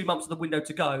nearly 2 months of the window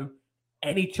to go.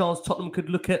 Any chance Tottenham could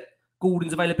look at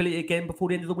Gordon's availability again before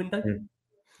the end of the window?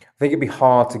 I think it'd be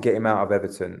hard to get him out of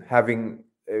Everton,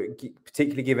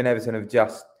 particularly given Everton have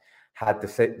just had the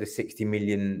 60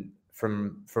 million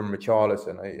from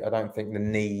Richarlison. I don't think the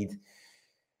need.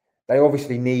 They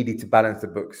obviously needed to balance the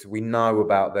books. We know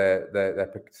about their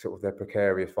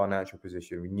precarious financial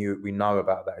position. We know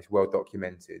about that. It's well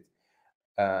documented.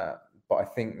 But I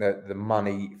think that the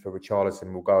money for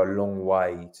Richarlison will go a long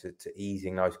way to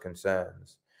easing those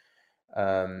concerns.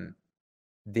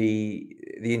 The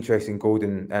interest in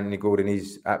Anthony Gordon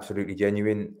is absolutely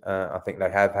genuine. I think they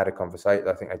have had a conversation.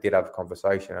 I think they did have a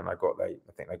conversation, and I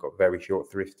think they got very short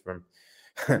thrift from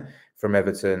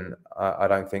Everton. I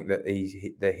don't think that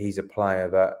he's a player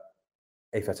that,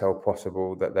 if at all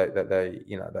possible, that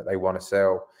they want to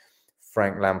sell.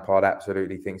 Frank Lampard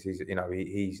absolutely thinks he's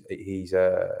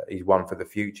one for the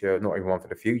future. Not even one for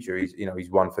the future. He's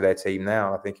one for their team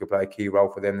now. I think he'll play a key role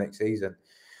for them next season.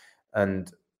 And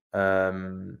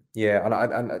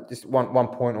just one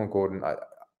point on Gordon. I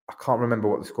can't remember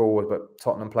what the score was, but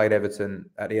Tottenham played Everton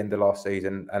at the end of last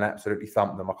season and absolutely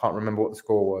thumped them. I can't remember what the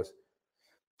score was.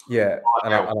 Yeah,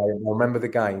 and I remember the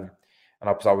game, and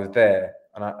I was there,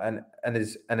 and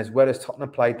as well as Tottenham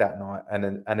played that night,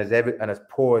 and as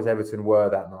poor as Everton were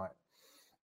that night,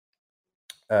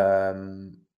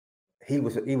 he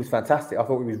was fantastic. I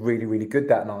thought he was really, really good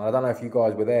that night. I don't know if you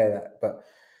guys were there, but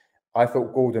I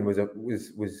thought Gordon was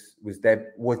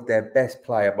their best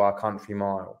player by a country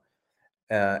mile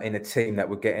in a team that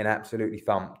were getting absolutely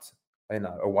thumped,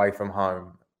 away from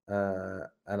home.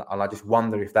 And I just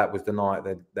wonder if that was the night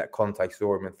that Conte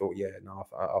saw him and thought,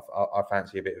 I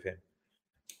fancy a bit of him.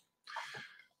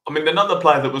 I mean, another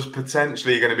player that was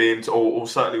potentially going to be into, or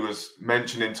certainly was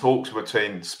mentioned in talks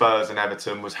between Spurs and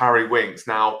Everton, was Harry Winks.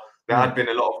 Now, there had been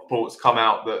a lot of reports come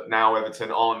out that now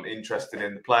Everton aren't interested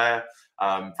in the player.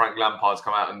 Frank Lampard's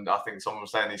come out, and I think someone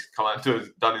was saying he's come out and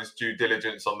done his due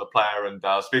diligence on the player. And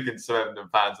speaking to some Everton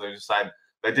fans, they were just saying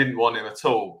they didn't want him at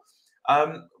all.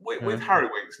 With Harry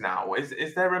Winks now,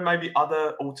 is there maybe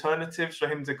other alternatives for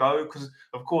him to go? Because,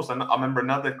 of course, I remember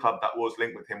another club that was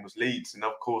linked with him was Leeds. And,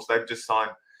 of course, they've just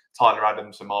signed Tyler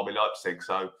Adams from RB Leipzig.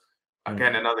 So,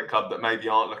 again, another club that maybe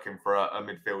aren't looking for a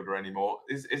midfielder anymore.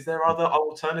 Is there other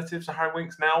alternatives to Harry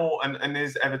Winks now? And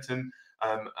is Everton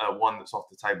one that's off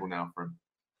the table now for him?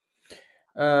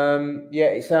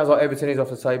 It sounds like Everton is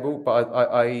off the table, but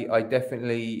I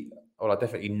definitely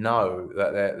know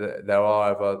that there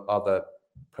are other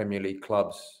Premier League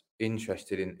clubs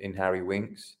interested in Harry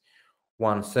Winks.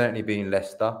 One certainly being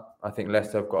Leicester. I think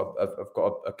Leicester have got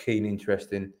a keen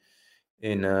interest in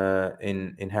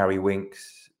Harry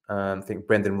Winks. I think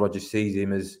Brendan Rodgers sees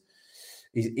him as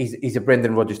he's a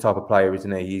Brendan Rodgers type of player,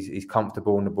 isn't he? He's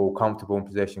comfortable in the ball, comfortable in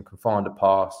possession, can find a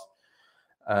pass.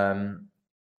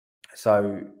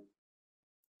 So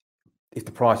if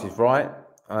the price is right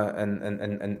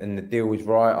and the deal is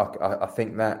right, I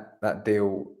think that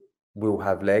deal will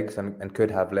have legs and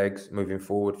could have legs moving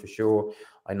forward for sure.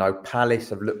 I know Palace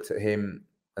have looked at him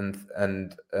and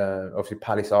obviously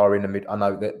Palace are in the mid. I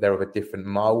know that they're of a different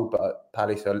mould, but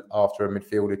Palace are after a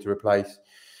midfielder to replace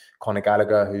Conor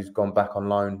Gallagher, who's gone back on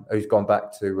loan, who's gone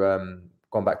back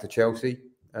to Chelsea.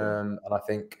 And I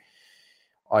think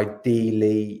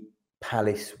ideally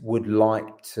Palace would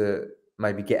like to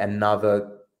maybe get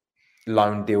another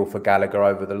loan deal for Gallagher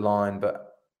over the line,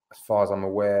 but as far as I'm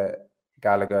aware,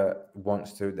 Gallagher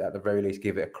wants to, at the very least,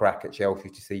 give it a crack at Chelsea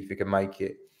to see if he can make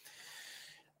it.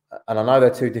 And I know they're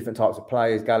two different types of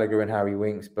players, Gallagher and Harry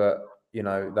Winks, but they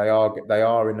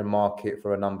are in the market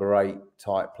for a number 8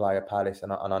 type player, Palace,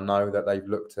 and I know that they've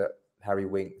looked at Harry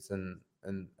Winks and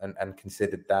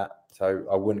considered that. So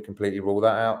I wouldn't completely rule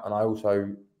that out. And I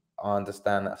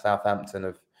understand that Southampton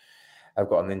have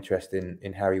got an interest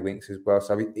in Harry Winks as well.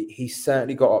 So he's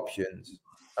certainly got options.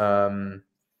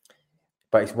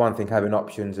 But it's one thing having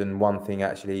options and one thing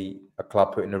actually a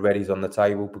club putting the readies on the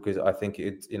table, because I think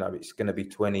it's going to be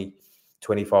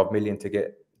 20-25 million to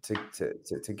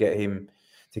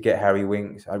get Harry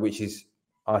Winks, which is,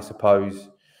 I suppose,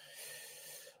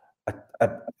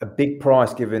 a big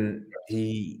price given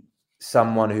he's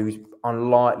someone who's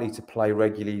unlikely to play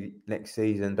regularly next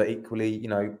season. But equally,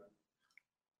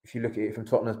 if you look at it from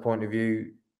Tottenham's point of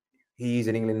view, he is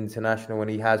an England international and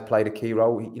he has played a key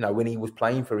role. When he was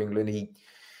playing for England,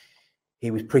 he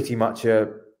was pretty much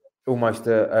almost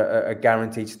a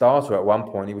guaranteed starter at one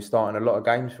point. He was starting a lot of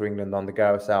games for England under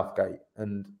Gareth Southgate,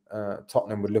 and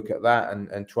Tottenham would look at that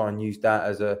and try and use that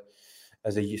as a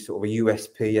sort of a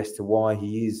USP as to why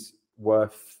he is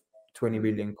worth 20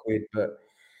 million quid. But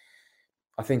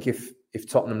I think if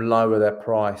Tottenham lower their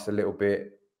price a little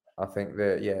bit, I think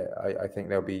that I think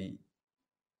there'll be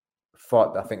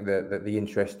I think that the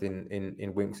interest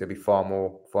in Winks will be far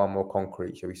more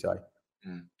concrete, shall we say?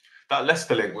 That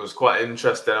Leicester link was quite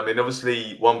interesting. I mean,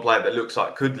 obviously, one player that looks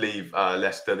like could leave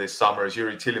Leicester this summer is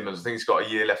Youri Tielemans. I think he's got a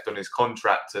year left on his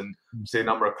contract, and see a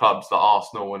number of clubs like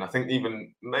Arsenal, and I think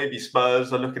even maybe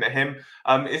Spurs are looking at him.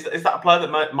 Is that a player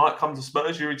that might come to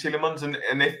Spurs, Youri Tielemans?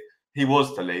 And if he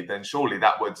was to leave, then surely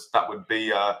that would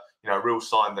be a real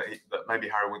sign that maybe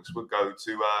Harry Winks would go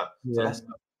to Leicester.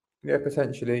 Yeah,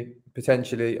 potentially.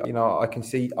 I can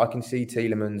see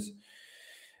Tielemans.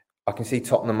 I can see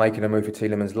Tottenham making a move for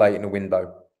Tielemans late in the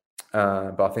window,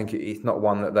 but I think it's not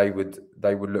one that they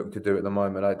would look to do at the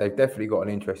moment. They've definitely got an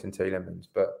interest in Tielemans,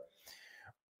 but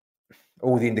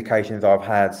all the indications I've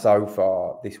had so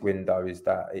far this window is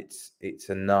that it's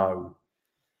a no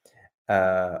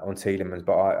on Tielemans.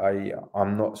 But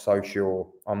I'm not so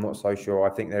sure. I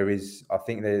think there is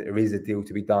a deal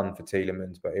to be done for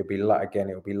Tielemans, but it'll be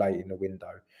late in the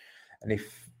window. And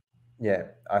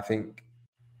I think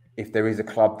if there is a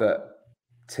club that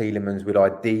Tielemans would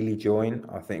ideally join,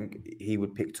 I think he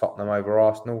would pick Tottenham over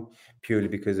Arsenal purely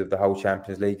because of the whole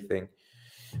Champions League thing.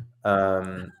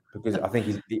 Because I don't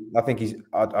know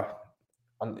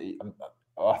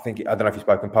if he's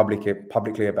spoken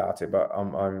publicly about it, but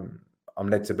I'm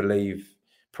led to believe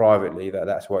privately that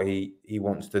that's what he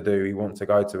wants to do. He wants to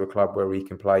go to a club where he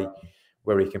can play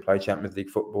Champions League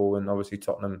football, and obviously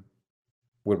Tottenham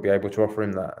would be able to offer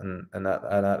him that, and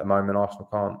at the moment Arsenal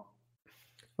can't.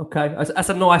 Okay, that's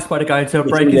a nice way to go into a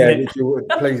break, isn't it?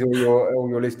 Please, all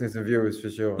your listeners and viewers,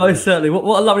 for sure. Most certainly.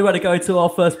 What a lovely way to go to our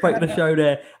first break of the show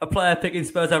there. A player picking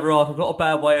Spurs over Arsenal, not a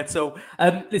bad way at all.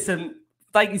 Listen,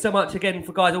 thank you so much again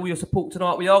for all your support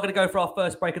tonight. We are going to go for our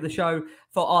first break of the show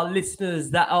for our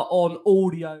listeners that are on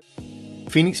audio.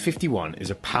 Phoenix 51 is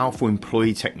a powerful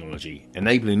employee technology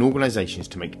enabling organisations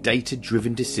to make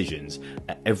data-driven decisions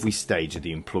at every stage of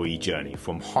the employee journey,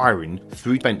 from hiring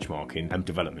through benchmarking and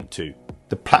development too.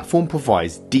 The platform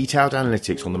provides detailed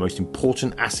analytics on the most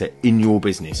important asset in your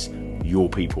business, your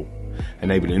people,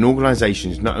 enabling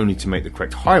organisations not only to make the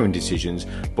correct hiring decisions,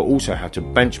 but also how to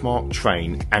benchmark,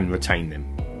 train and retain them.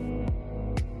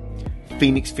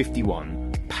 Phoenix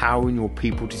 51, powering your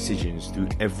people decisions through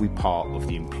every part of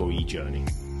the employee journey.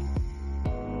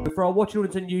 For our watching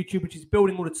audience on YouTube, which is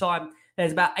building all the time,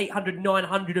 there's about 800,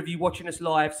 900 of you watching us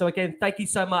live. So again, thank you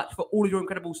so much for all of your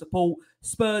incredible support.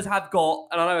 Spurs have got,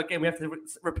 and I know again we have to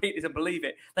repeat this and believe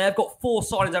it, they have got 4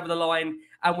 signings over the line,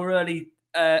 and we're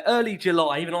early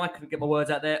July. Even I couldn't get my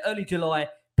words out there. Early July,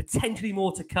 potentially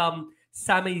more to come.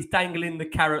 Sammy's dangling the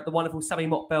carrot. The wonderful Sammy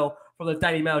Mockbell from the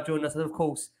Daily Mail joining us, and of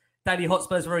course, Daily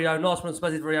Hotspur's very own, Last One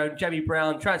Spurs' very own, Jamie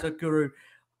Brown, transfer guru,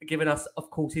 giving us, of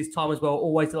course, his time as well.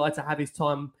 Always delighted to have his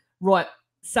time. Right,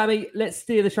 Sammy, let's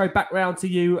steer the show back round to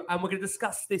you, and we're going to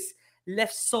discuss this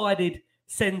left-sided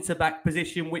centre-back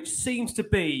position, which seems to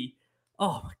be,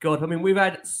 oh my God, I mean, we've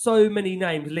had so many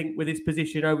names linked with this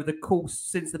position over the course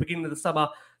since the beginning of the summer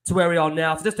to where we are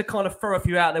now. So just to kind of throw a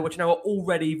few out there, which are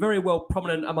already very well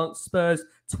prominent amongst Spurs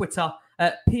Twitter,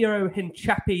 Piero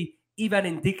Hincapié,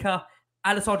 Ivan Ndicka,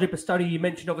 Alessandro Bastoni, you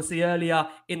mentioned obviously earlier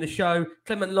in the show,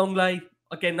 Clement Lenglet,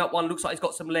 again, that one looks like he's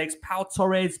got some legs, Pau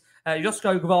Torres,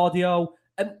 Josko Gvardiol.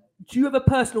 Do you have a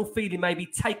personal feeling maybe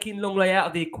taking Lenglet out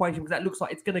of the equation, because that looks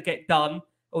like it's going to get done,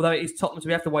 although it is Tottenham, so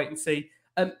we have to wait and see.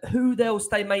 Who else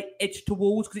they may edge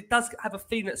towards, because it does have a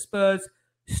feeling that Spurs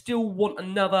still want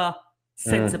another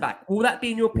centre-back. Will that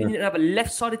be, in your opinion, another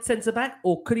left-sided centre-back,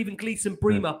 or could even Gleeson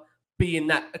Bremer be in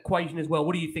that equation as well?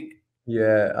 What do you think?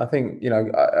 Yeah, I think,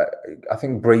 I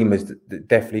think Bremer's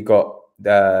definitely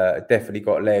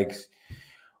got legs.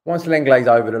 Once Lenglet's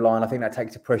over the line, I think that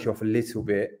takes the pressure off a little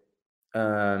bit.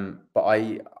 But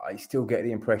I still get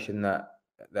the impression that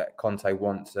Conte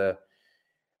wants a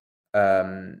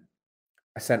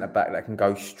centre back that can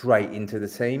go straight into the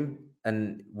team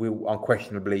and will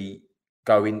unquestionably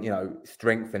go in,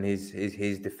 strengthen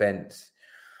his defence.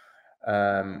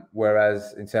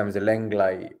 Whereas in terms of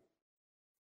Lenglet,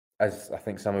 as I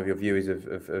think some of your viewers of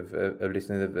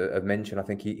listeners have mentioned, I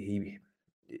think he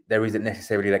there isn't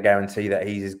necessarily that guarantee that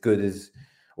he's as good as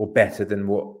or better than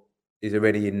what is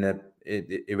already in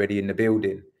the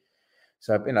building.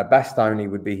 So Bastoni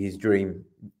would be his dream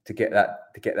to get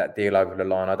that deal over the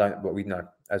line. We know,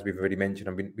 as we've already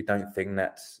mentioned, we don't think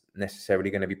that's necessarily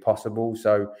going to be possible.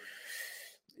 So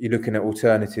you're looking at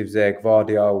alternatives there.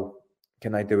 Gvardiol,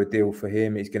 can they do a deal for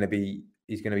him? It's going to be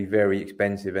he's going to be very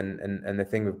expensive. And the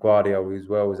thing with Guardiola as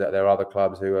well is that there are other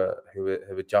clubs who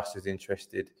are just as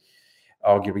interested,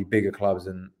 arguably bigger clubs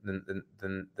than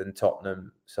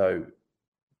Tottenham. So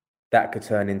that could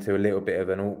turn into a little bit of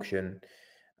an auction.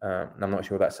 And I'm not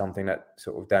sure that's something that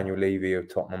sort of Daniel Levy of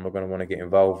Tottenham are going to want to get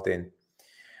involved in.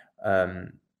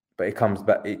 But it comes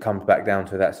back down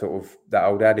to that sort of that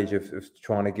old adage of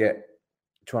trying to get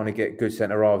good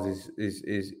centre halves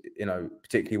is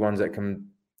particularly ones that can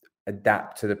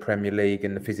adapt to the Premier League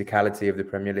and the physicality of the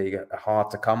Premier League are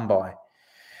hard to come by.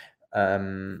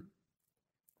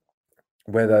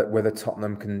 Whether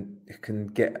Tottenham can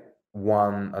get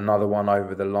another one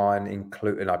over the line,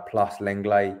 including plus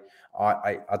Lenglet,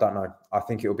 I don't know. I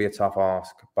think it will be a tough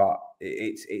ask, but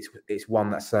it's one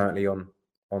that's certainly on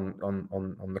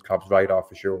the club's radar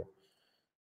for sure.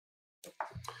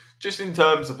 Just in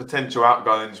terms of potential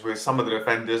outgoings with some of the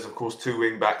defenders, of course, 2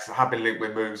 wing backs have been linked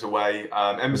with moves away.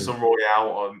 Emerson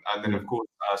Royal and then of course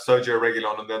Sergio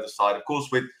Reguilon on the other side. Of course,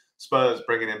 with Spurs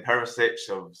bringing in Perisic,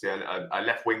 obviously a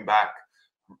left wing back,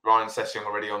 Ryan Sessegnon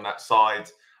already on that side.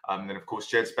 And then, of course,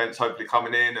 Jed Spence hopefully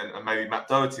coming in and maybe Matt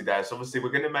Doherty there. So, obviously, we're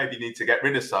going to maybe need to get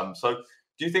rid of some. So,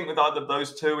 do you think with either of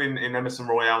those two in Emerson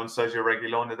Royal and Sergio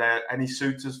Reguilon, are there any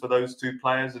suitors for those 2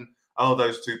 players? And are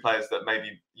those 2 players that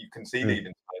maybe you can see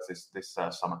leaving this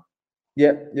summer?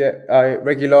 Yeah.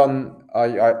 Reguilon,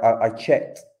 I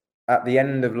checked at the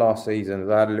end of last season.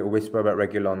 I had a little whisper about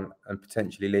Reguilon and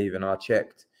potentially leaving. I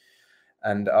checked.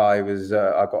 And I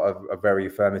got a very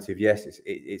affirmative yes.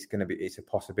 It's a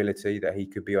possibility that he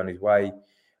could be on his way.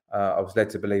 I was led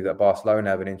to believe that Barcelona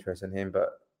have an interest in him, but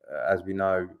as we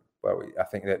know, I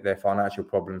think that their financial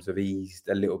problems have eased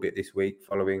a little bit this week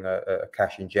following a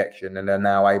cash injection, and they're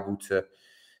now able to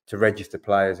register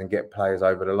players and get players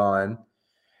over the line.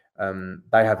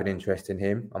 They have an interest in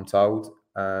him, I'm told.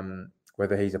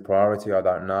 Whether he's a priority, I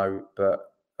don't know, but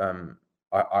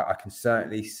I can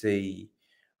certainly see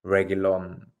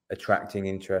Reguilon attracting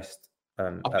interest.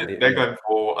 I think they're going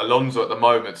for Alonso at the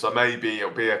moment, so maybe it'll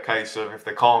be a case of if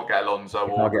they can't get Alonso,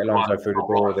 through the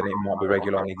door, then it might be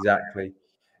Reguilon. Exactly.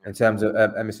 In terms of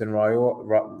Emerson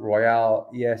Royal,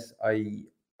 yes, I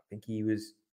think he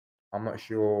was. I'm not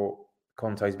sure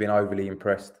Conte's been overly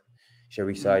impressed, shall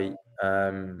we say?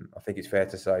 I think it's fair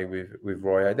to say with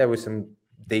Royal, there was some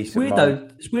decent.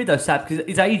 It's weird though, Sab, because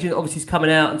his agent obviously is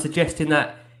coming out and suggesting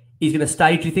that he's going to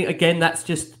stay. Do you think again that's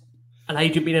just an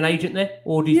agent being an agent there,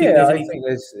 or do you think there's anything?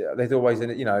 I think there's always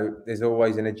there's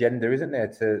always an agenda, isn't there,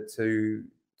 to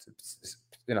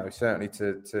certainly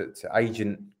to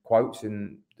agent quotes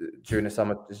and during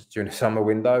the summer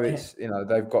window. It's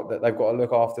they've got to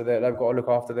look after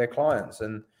their clients,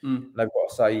 and they've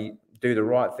got to do the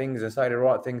right things and say the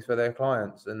right things for their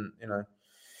clients, and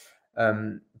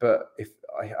but if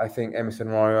I think Emerson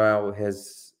Royal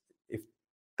if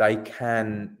they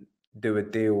can do a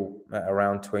deal at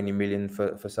around 20 million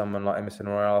for someone like Emerson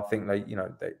Royal, I think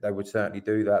they would certainly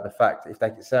do that. The fact if they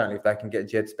can get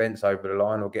Jed Spence over the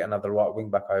line or get another right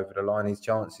wing back over the line, his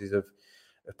chances of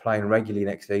playing regularly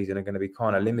next season are going to be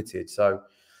kind of limited. So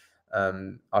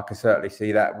I can certainly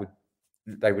see that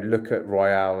they would look at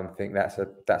Royal and think that's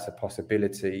a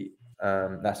possibility.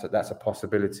 That's a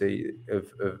possibility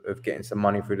of getting some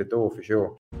money through the door for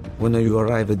sure. When you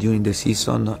arrive during the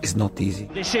season, it's not easy.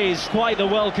 This is quite the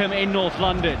welcome in North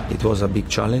London. It was a big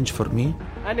challenge for me.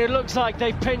 And it looks like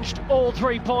they've pinched all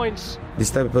 3 points.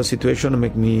 This type of situation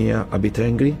make me a bit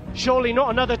angry. Surely not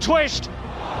another twist.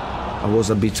 I was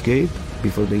a bit scared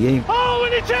before the game. Oh,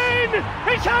 and it's in!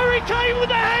 It's Harry Kane with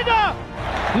the header!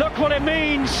 Look what it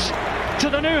means to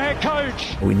the new head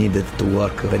coach. We needed to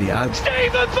work very hard.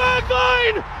 Steven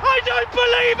Bergwijn! I don't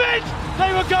believe it!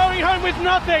 They were going home with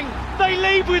nothing. They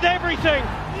leave with everything.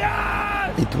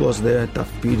 Yes! It was the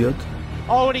tough period.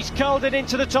 Oh, and he's curled it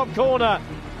into the top corner.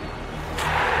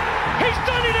 He's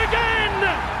done it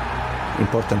again!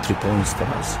 Important 3 points for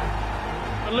us.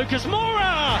 And Lucas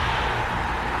Moura!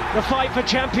 The fight for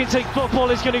Champions League football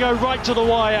is going to go right to the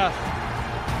wire.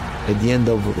 At the end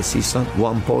of the season,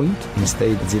 1 point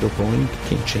instead of 0 point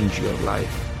can change your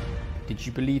life. Did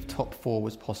you believe top 4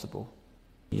 was possible?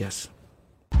 Yes.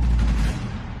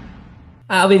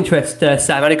 Out of interest,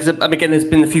 Sam, because again, there's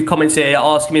been a few comments here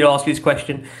asking me to ask you this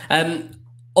question.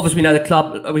 Obviously, we know the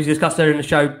club, we discussed earlier in the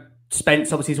show,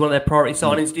 Spence obviously is one of their priority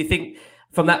signings. Do you think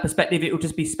from that perspective it will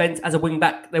just be Spence as a wing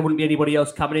back? There wouldn't be anybody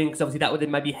else coming in, because obviously that would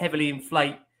then maybe heavily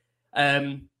inflate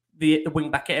the wing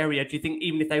back area. Do you think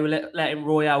even if they were letting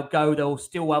Royal go, they'll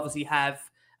still obviously have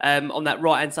on that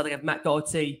right hand side they have Matt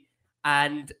Doherty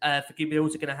and forgive me, they're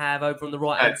also going to have over on the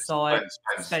right hand side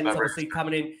Spence obviously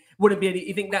coming in. Wouldn't be any?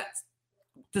 You think that's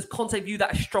does Conte view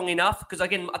that as strong enough? Because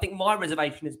again, I think my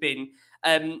reservation has been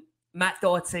Matt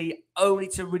Doherty only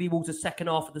towards the second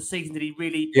half of the season did he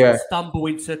really stumble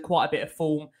into quite a bit of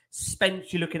form.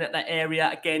 Spence, you're looking at that area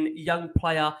again, young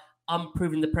player,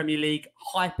 unproven in the Premier League,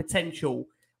 high potential.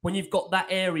 When you've got that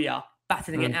area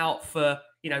battling it out for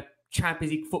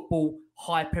Champions League football,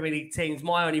 high Premier League teams,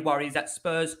 my only worry is that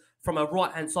Spurs, from a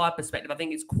right-hand side perspective, I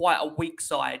think it's quite a weak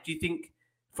side. Do you think,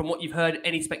 from what you've heard,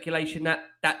 any speculation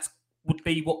that would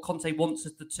be what Conte wants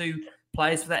as the two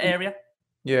players for that area?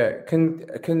 Yeah,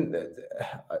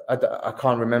 I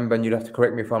can't remember, and you'd have to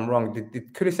correct me if I'm wrong.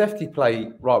 Did Kulusevski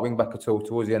play right wing back at all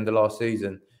towards the end of last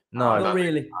season? No, not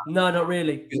really. No, not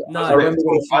really. No, I remember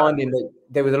when he signed him,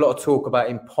 there was a lot of talk about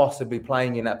him possibly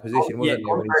playing in that position, wasn't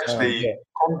there?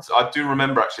 I do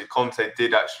remember actually. Conte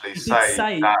did actually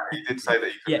say that he could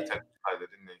potentially play there,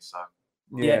 didn't he? So.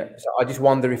 Yeah, so I just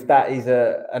wonder if that is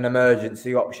an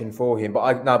emergency option for him. But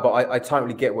I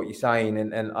totally get what you're saying,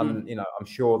 and I'm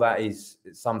sure that is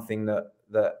something that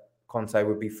Conte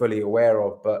would be fully aware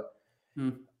of. But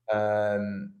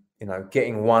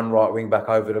getting one right wing back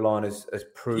over the line has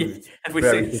proved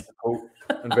very difficult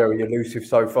and very elusive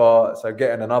so far. So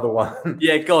getting another one,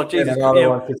 Jesus,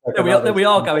 then we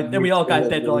are going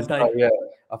deadline day. Yeah.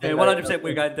 100%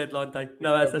 we're going deadline day.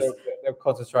 No, they'll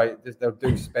concentrate. They'll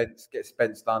do Spence, get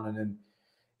Spence done, and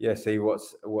then see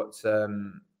what's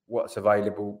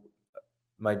available.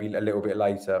 Maybe a little bit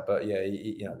later, but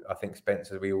I think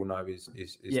Spence, as we all know, is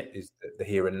the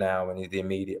here and now, and is the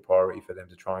immediate priority for them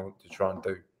to try and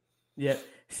do. Yeah,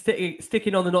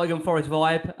 sticking on the Nottingham Forest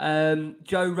vibe,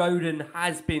 Joe Rodon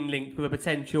has been linked with a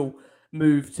potential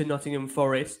move to Nottingham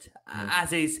Forest,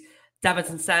 as is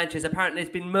Davinson Sanchez. Apparently,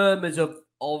 there's been murmurs of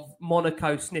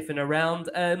Monaco sniffing around.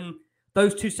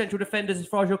 Those two central defenders, as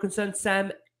far as you're concerned,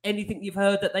 Sam, anything you've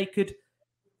heard that they could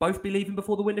both be leaving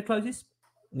before the window closes?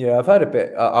 Yeah, I've heard a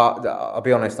bit. I'll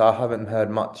be honest, I haven't heard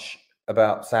much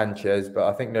about Sanchez, but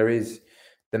I think there is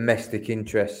domestic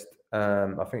interest.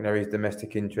 I think there is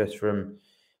domestic interest from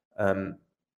in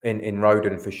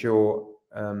Rodon for sure.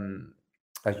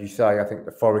 As you say, I think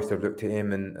the Forest have looked at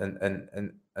him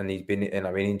and he's been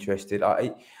interested.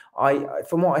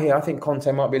 From what I hear, I think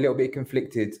Conte might be a little bit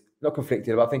conflicted. Not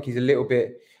conflicted, but I think he's a little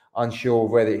bit unsure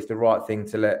of whether it's the right thing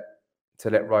to let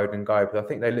Rodon go. But I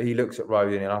think he looks at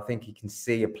Rodon and I think he can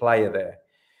see a player there.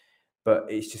 But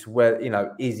it's just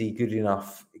is he good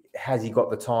enough? Has he got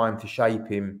the time to shape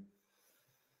him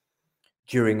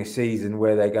during a season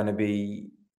where they're going to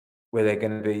be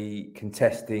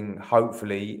contesting,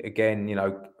 hopefully, again,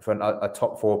 for a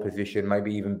top four position,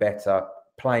 maybe even better,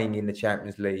 playing in the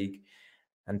Champions League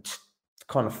and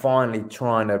kind of finally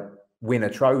trying to win a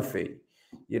trophy.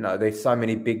 There's so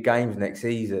many big games next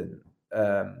season.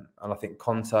 And I think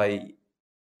Conte,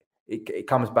 it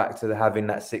comes back to having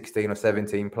that 16 or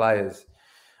 17 players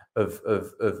of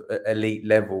elite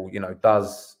level.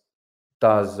 Does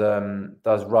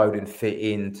Rodon fit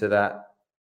into that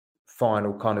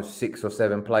final kind of 6 or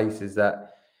 7 places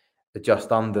that are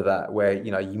just under that, where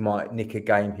you might nick a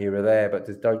game here or there, but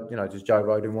does Joe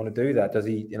Rodon want to do that? Does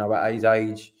he, at his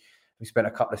age, he spent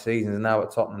a couple of seasons now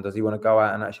at Tottenham, does he want to go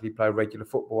out and actually play regular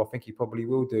football? I think he probably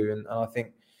will do, and I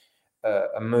think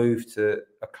a move to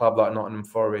a club like Nottingham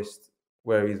Forest,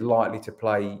 where he's likely to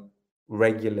play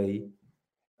regularly,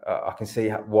 I can see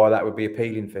why that would be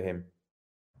appealing for him.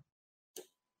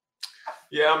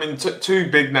 Yeah, I mean, two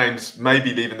big names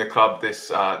maybe leaving the club this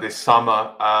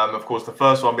summer. Of course, the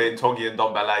first one being Tanguy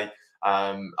Ndombele.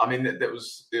 I mean, it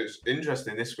was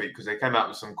interesting this week because they came out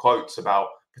with some quotes about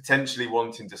potentially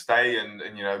wanting to stay and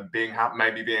being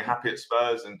happy at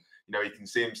Spurs, and he can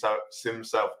see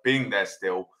himself being there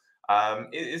still.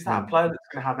 Is that a player that's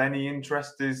going to have any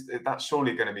interest? That's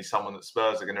surely going to be someone that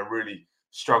Spurs are going to really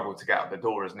struggle to get out the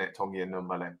door, isn't it, Tanguy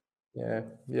Ndombele?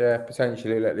 Yeah,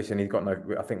 potentially. Listen, he's got no.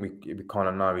 I think we kind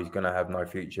of know he's going to have no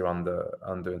future under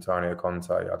Antonio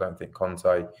Conte. I don't think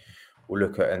Conte will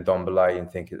look at Ndombele and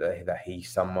think that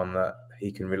he's someone that he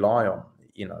can rely on.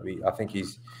 I think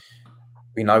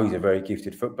we know he's a very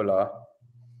gifted footballer,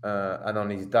 and on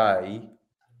his day,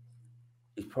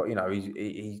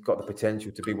 he's got the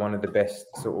potential to be one of the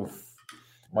best sort of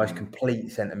most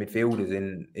complete centre midfielders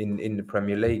in the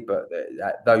Premier League. But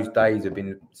those days have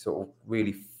been sort of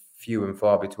really few and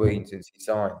far between since he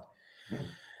signed.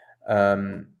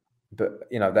 But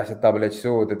that's a double-edged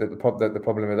sword. The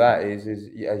problem with that is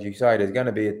as you say, there's going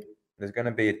to be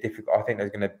a difficult. I think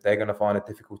they're going to find a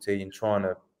difficulty in trying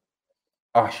to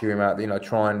usher him out.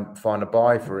 Try and find a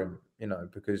buy for him.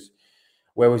 Because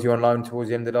where was he on loan towards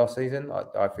the end of last season?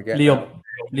 I forget. Lyon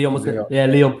was it? Yeah,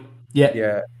 Lyon.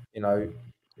 Yeah.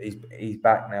 he's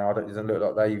back now. It doesn't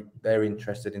look like they're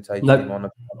interested in taking him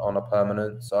on a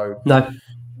permanent. So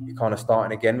you're kind of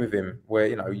starting again with him, where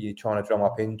you're trying to drum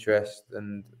up interest,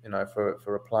 and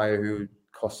for a player who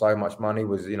cost so much money,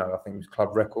 was I think it was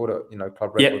club record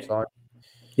time.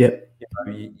 Yeah,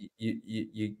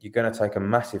 you're going to take a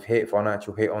massive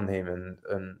financial hit on him, and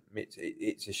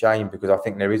it's a shame, because I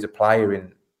think there is a player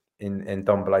in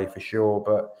Ndombele for sure,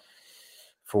 but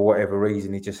for whatever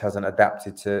reason he just hasn't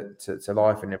adapted to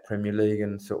life in the Premier League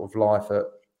and sort of life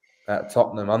at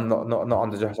Tottenham. I'm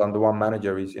not just under one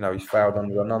manager. He's failed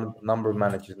under a number of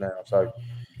managers now, so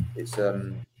it's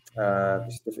a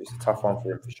tough one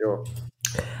for him for sure.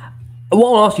 I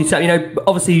want to ask you, Sam,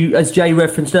 obviously, as Jay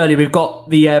referenced earlier, we've got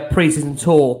the pre-season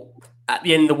tour at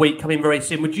the end of the week coming very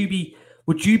soon. Would you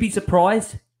be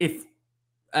surprised if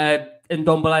Ndombele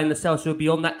and Lo Celso would be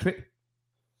on that trip?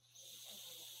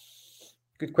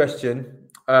 Good question.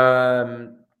 I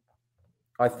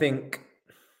think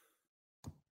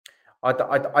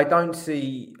I don't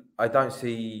see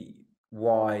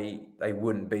why they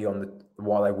wouldn't be on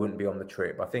the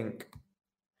trip. I think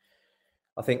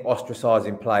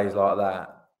ostracising players like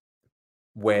that,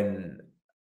 when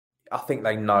I think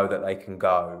they know that they can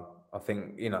go. I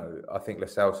think Lo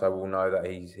Celso will know that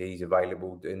he's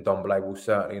available, and Ndombele will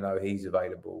certainly know he's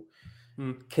available.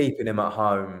 Keeping him at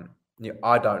home,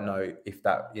 I don't know if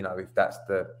that's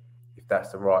the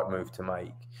right move to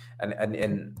make, and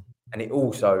it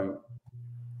also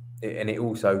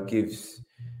gives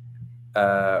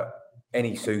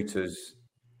any suitors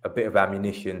a bit of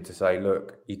ammunition to say,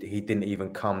 look, he didn't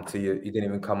even come to you. He didn't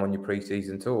even come on your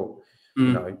pre-season tour.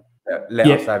 Let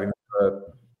us have him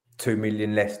for 2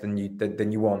 million less than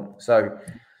you want. So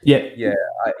for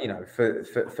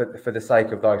the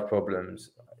sake of those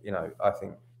problems, I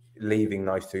think leaving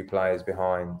those two players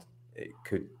behind, it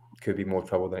could be more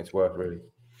trouble than it's worth, really.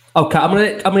 Okay, I'm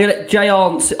gonna let Jay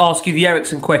ask you the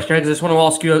Eriksen question, because I just want to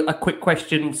ask you a quick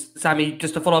question, Sammy,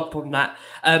 just to follow up on that.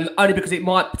 Only because it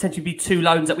might potentially be two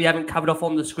loans that we haven't covered off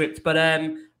on the script, but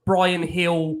Bryan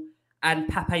Gil and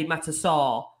Pape Matar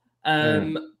Sarr.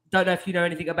 Don't know if you know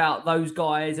anything about those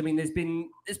guys. I mean, there's been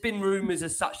rumours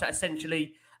as such that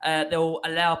essentially they'll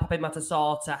allow Pape Matar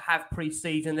Sarr to have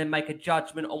pre-season, then make a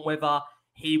judgment on whether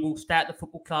he will stay at the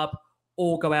football club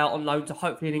or go out on loan to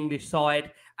hopefully an English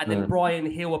side. And then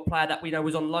Bryan Gil, a player that we know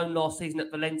was on loan last season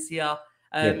at Valencia.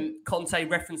 Conte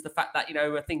referenced the fact that,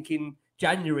 I think in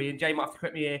January, and Jay might have to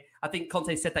correct me here, I think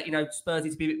Conte said that, Spurs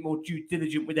need to be a bit more due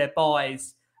diligent with their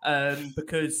buys,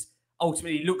 because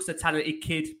ultimately he looks a talented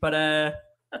kid. But to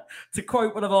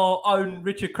quote one of our own,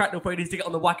 Richard Cracknell, he needs to get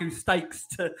on the Wagyu steaks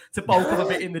to bulk up a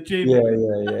bit in the gym.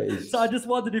 Yeah. So I just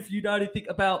wondered if you know anything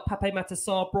about Pape Matar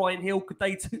Sarr, Bryan Gil. Could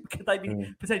they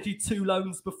be potentially two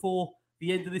loans before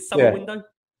the end of this summer window?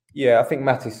 Yeah, I think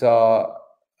Matar Sarr,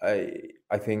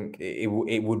 I think it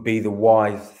would be the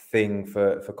wise thing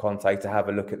for Conte to have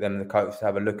a look at them, the coach to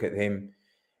have a look at him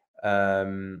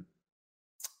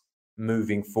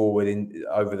moving forward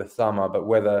over the summer. But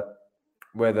whether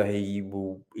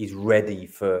he's ready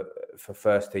for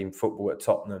first team football at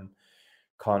Tottenham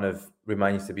kind of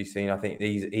remains to be seen. I think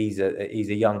he's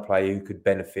a young player who could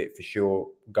benefit for sure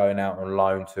going out on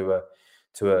loan to a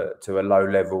low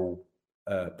level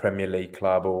Premier League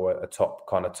club or a top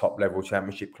level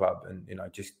Championship club, and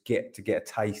just get a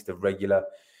taste of regular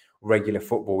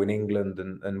football in England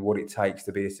and what it takes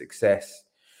to be a success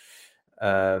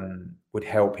would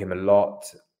help him a lot.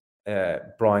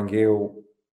 Bryan Gil,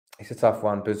 it's a tough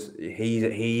one because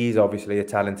he is obviously a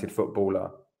talented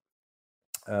footballer,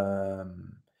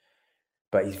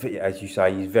 but he's, as you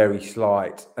say, he's very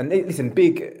slight. And listen,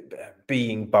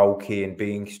 being bulky and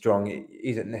being strong, it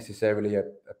isn't necessarily a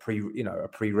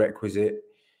prerequisite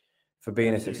for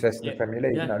being a success in the Premier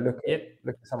League.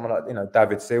 Look at someone like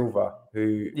David Silva,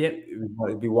 who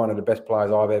might be one of the best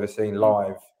players I've ever seen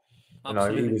live.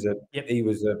 He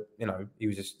was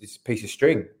this piece of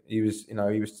string. He was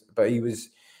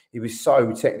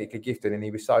so technically gifted and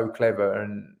he was so clever,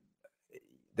 and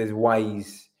there's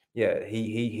ways. Yeah,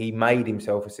 he made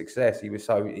himself a success. He was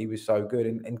so good,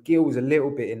 and Gil was a little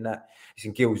bit in that.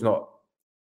 Listen, Gil's not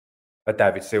a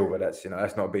David Silva. That's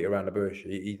not a beat around the bush.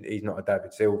 He's not a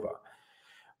David Silva,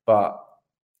 but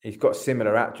he's got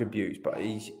similar attributes. But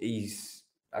I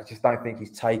just don't think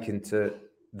he's taken to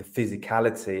the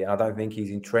physicality, and I don't think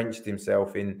he's entrenched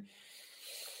himself in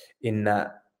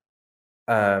that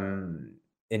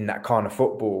kind of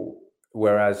football.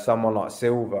 Whereas someone like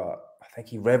Silva, I think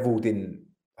he revelled in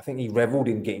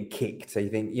getting kicked. So you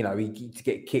think, to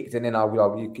get kicked and then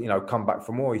I'll come back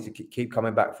for more. He's to keep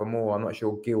coming back for more. I'm not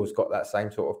sure Gil's got that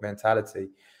same sort of mentality.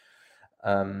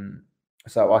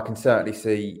 So I can certainly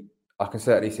see I can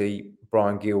certainly see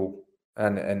Brian Gill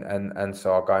and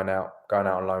Sarr going out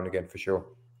on loan again for sure.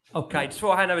 Okay, just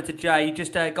before I hand over to Jay,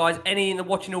 just guys, any in the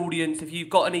watching audience, if you've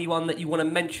got anyone that you want to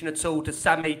mention at all to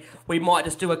Sammy, we might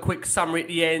just do a quick summary at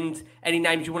the end. Any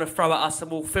names you want to throw at us,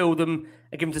 and we'll fill them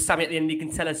and give them to Sammy at the end. He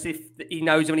can tell us if he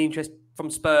knows of any interest from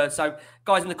Spurs. So,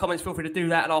 guys in the comments, feel free to do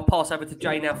that, and I'll pass over to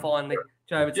Jay now. Finally,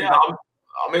 Jay, over to you. I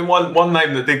mean, one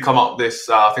name that did come up I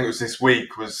think it was this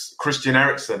week, was Christian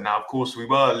Eriksen. Now, of course, we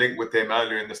were linked with him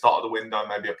earlier in the start of the window,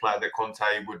 maybe a player that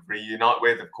Conte would reunite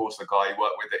with. Of course, the guy he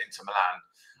worked with at Inter Milan.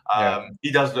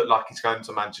 He does look like he's going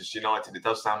to Manchester United. It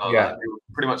does sound like that. We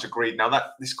pretty much agreed. Now,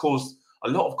 this caused a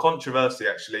lot of controversy,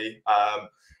 actually. Of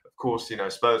course,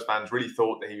 Spurs fans really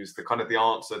thought that he was the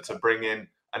answer to bring in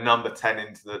a number 10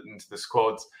 into the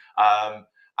squad.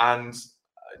 And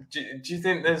do you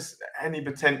think there's any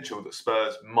potential that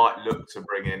Spurs might look to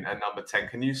bring in a number 10?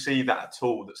 Can you see that at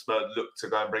all, that Spurs look to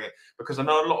go and bring it? Because I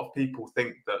know a lot of people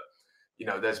think that,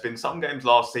 there's been some games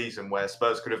last season where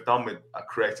Spurs could have done with a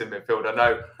creative midfield. I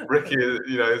know Ricky,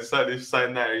 is certainly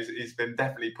saying there, he's been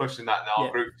definitely pushing that in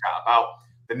our group chat about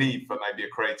the need for maybe a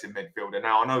creative midfielder.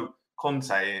 Now, I know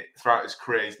Conte, throughout his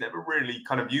career, he's never really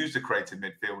kind of used a creative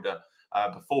midfielder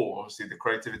before. Obviously, the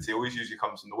creativity always usually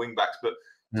comes from the wing-backs, but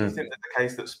do you think that the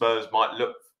case that Spurs might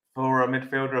look for a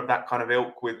midfielder of that kind of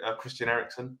ilk with Christian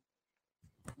Eriksen?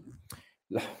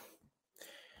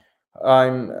 I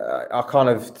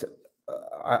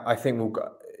think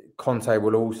Conte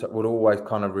will always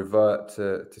kind of revert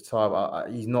to type.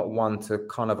 He's not one to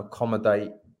kind of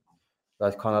accommodate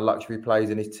those kind of luxury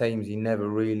players in his teams. He never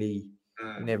really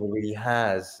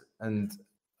has. And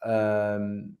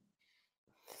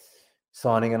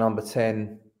signing a number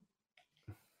 10.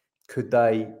 Could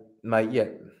they maybe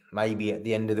at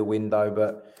the end of the window,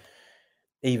 but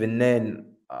even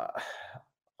then,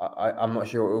 I'm not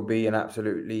sure it will be an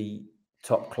absolutely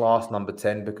top class number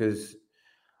 10, because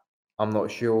I'm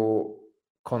not sure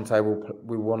Conte will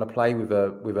want to play with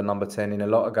a number 10 in a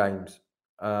lot of games.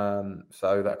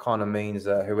 So that kind of means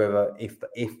that whoever, if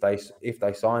they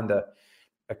signed a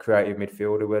creative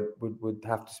midfielder, would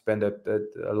have to spend a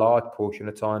large portion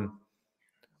of time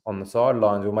on the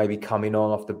sidelines, or maybe coming on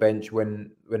off the bench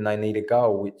when they need a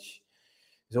goal, which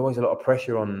there's always a lot of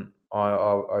pressure on.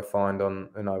 I find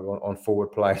on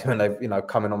forward players when they've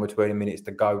coming on with 20 minutes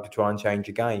to go to try and change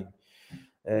a game,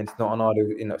 and it's not an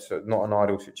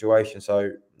ideal situation.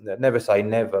 So never say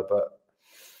never, but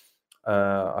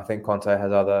I think Conte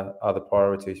has other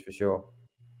priorities for sure.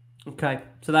 Okay,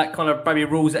 so that kind of maybe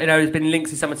rules. There's been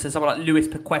links to someone like Luis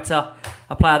Paqueta,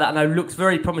 a player that I know looks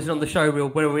very promising on the show reel.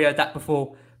 Where we heard that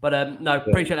before. But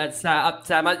appreciate that,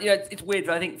 Sam. It's weird,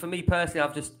 but I think for me personally,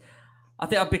 I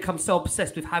think I've become so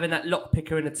obsessed with having that lock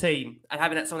picker in the team and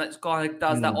having that someone that kind of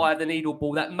does that eye of the needle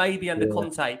ball. That may be under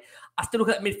Conte. I still look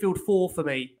at that midfield four for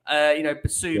me.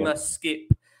 Basuma,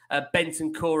 Skip,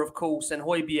 Bentancur, of course, and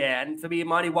Højbjerg. And for me,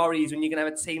 my only worry is when you're going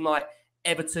to have a team like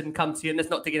Everton come to you, and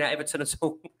that's not digging out Everton at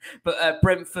all, but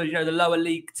Brentford, the lower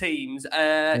league teams,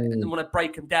 want to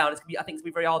break them down. I think it's going to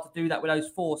be very hard to do that with those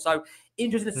four. So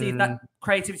interesting to see if that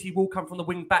creativity will come from the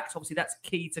wing backs. Obviously, that's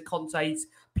key to Conte's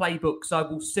playbook. So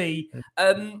we'll see.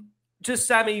 Just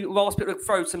Sammy, whilst people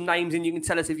throw some names in, you can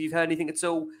tell us if you've heard anything at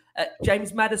all.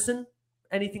 James Maddison.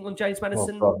 Anything on James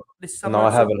Maddison this summer? No,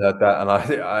 I haven't heard that, and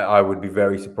I would be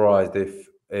very surprised if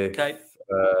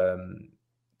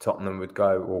Tottenham would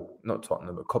go, or not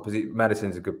Tottenham, but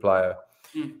Maddison's a good player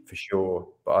for sure.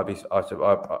 But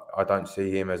I don't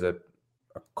see him as a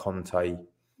Conte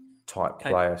type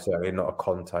player. Certainly not a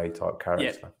Conte type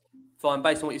character. Yeah. Fine,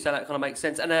 based on what you said, that kind of makes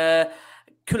sense. And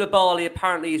Koulibaly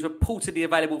apparently is reportedly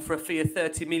available for a fee of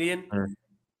 30 million.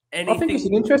 I think it's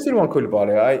an interesting one,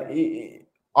 Koulibaly.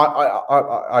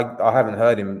 I haven't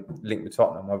heard him linked with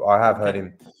Tottenham.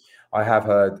 I have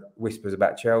heard whispers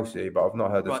about Chelsea, but I've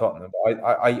not heard of Tottenham. But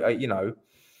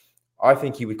I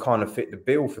think he would kind of fit the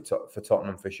bill for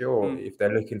Tottenham for sure. If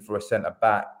they're looking for a centre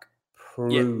back,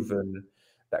 proven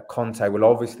that Conte will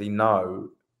obviously know,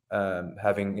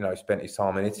 having spent his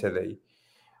time in Italy,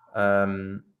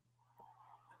 who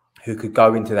could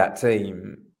go into that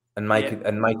team and make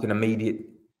an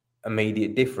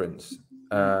immediate difference.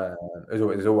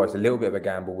 There's always a little bit of a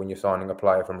gamble when you're signing a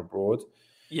player from abroad.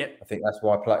 Yeah, I think that's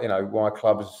why Premier League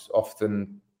clubs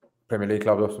often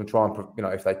try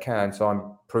and if they can sign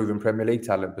proven Premier League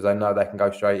talent, because they know they can go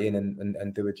straight in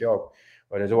and do a job.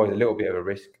 But there's always a little bit of a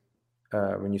risk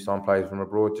when you sign players from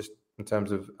abroad, just in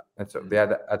terms of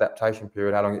the adaptation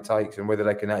period, how long it takes, and whether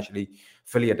they can actually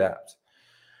fully adapt.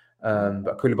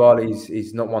 But Koulibaly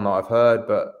is not one that I've heard,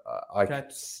 but I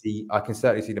can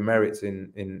certainly see the merits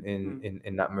in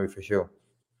that move for sure.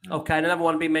 Okay, and another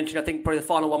one being mentioned, I think probably the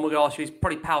final one we're going to ask you is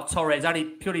probably Pau Torres, only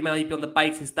purely maybe on the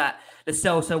basis that Lo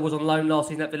Celso was on loan last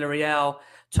season at Villarreal.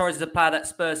 Torres is a player that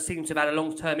Spurs seem to have had a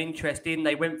long-term interest in.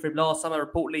 They went for him last summer,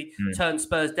 reportedly turned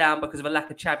Spurs down because of a lack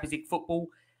of Champions League football.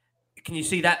 Can you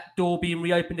see that door being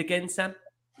reopened again, Sam?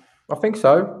 I think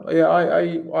so. Yeah, I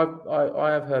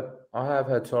have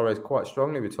heard Torres quite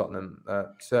strongly with Tottenham,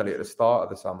 certainly at the start of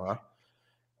the summer,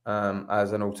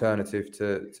 as an alternative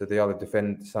to the other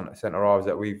centre halves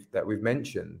that we've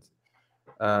mentioned.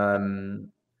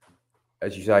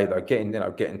 As you say, though,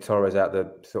 getting Torres out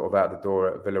the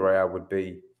door at Villarreal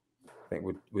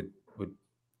would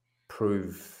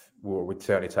prove, well, would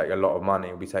certainly take a lot of money.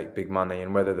 It would take big money,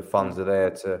 and whether the funds are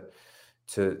there to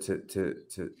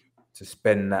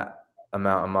spend that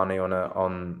amount of money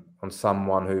on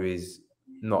someone who is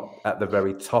not at the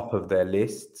very top of their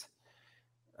list,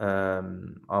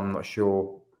 I'm not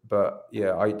sure. But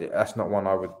yeah, that's not one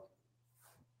I would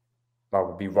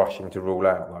be rushing to rule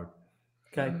out, though.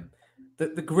 Okay.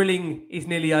 The grilling is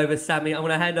nearly over, Sammy. I'm going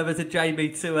to hand over to Jamie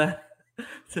to let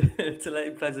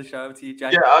him close the show. Over to you,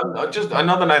 Jamie. Yeah, just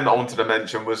another name that I wanted to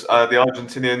mention was the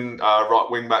Argentinian right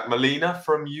wing back Molina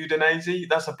from Udinese.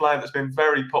 That's a player that's been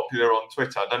very popular on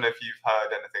Twitter. I don't know if you've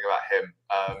heard anything about him.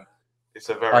 It's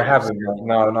a very. I haven't.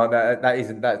 No, that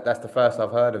isn't. That's the first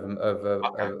I've heard of Molina.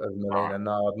 Right.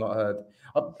 No, I've not heard.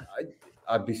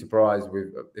 I'd be surprised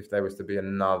if there was to be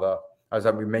another. As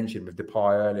we mentioned with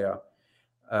Depay earlier.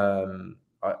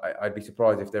 I'd be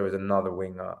surprised if there was another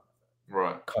winger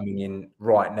coming in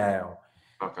right now.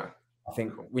 Okay. I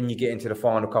think when you get into the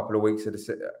final couple of weeks of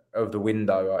the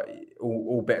window,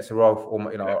 all bets are off,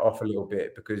 off a little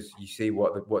bit, because you see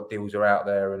what deals are out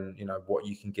there, and what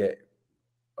you can get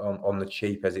on the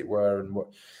cheap, as it were,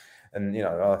 and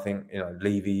I think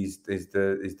Levy is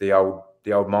the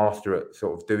old master at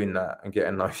sort of doing that and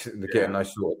getting those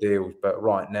sort of deals. But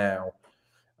right now,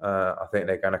 I think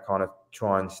they're going to kind of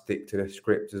try and stick to the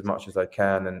script as much as they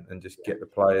can, and just get the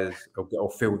players or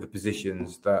fill the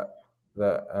positions that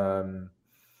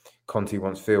Conte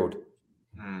wants filled.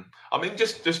 I mean,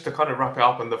 just to kind of wrap it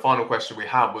up, and the final question we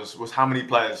had was how many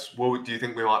players do you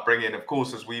think we might bring in? Of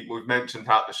course, as we've mentioned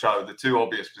throughout the show, the two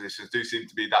obvious positions do seem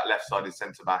to be that left-sided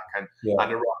centre-back and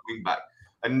a right wing-back.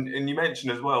 And you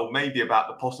mentioned as well maybe about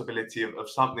the possibility of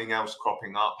something else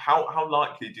cropping up. How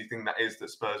likely do you think that is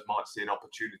that Spurs might see an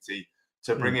opportunity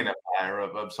to bring in a player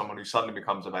of someone who suddenly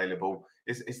becomes available?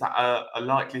 Is that a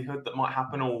likelihood that might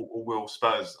happen, or will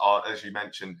Spurs, as you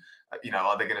mentioned, are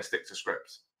they going to stick to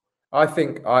scripts? I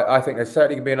think there's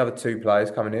certainly going to be another two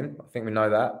players coming in. I think we know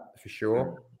that for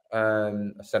sure. A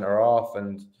centre half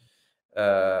and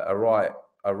a right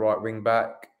wing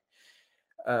back.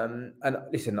 And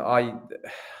listen,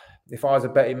 if I was a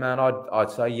betting man,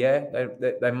 I'd say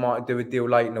they might do a deal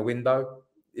late in the window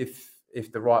if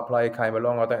the right player came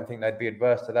along. I don't think they'd be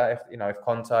adverse to that. If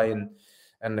Conte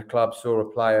and the club saw a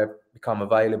player become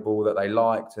available that they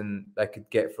liked and they could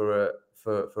get for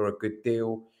a good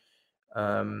deal,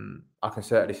 I can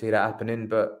certainly see that happening.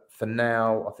 But for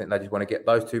now, I think they just want to get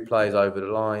those two players over the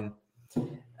line.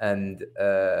 And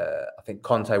I think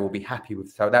Conte will be happy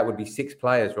with. So that would be 6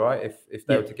 players, right? If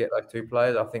they were to get those 2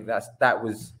 players, I think that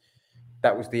was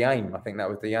the aim. I think that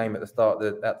was the aim at the start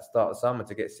of the summer,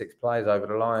 to get 6 players over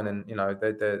the line, and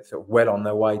they're sort of well on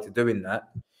their way to doing that.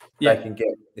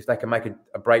 If they can make a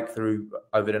breakthrough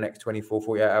over the next 24,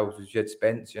 48 hours with Jed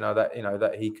Spence,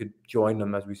 that he could join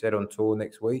them, as we said, on tour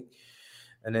next week,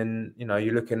 and then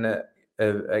you're looking at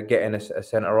getting a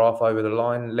centre half over the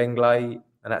line, Lenglet.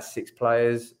 And that's 6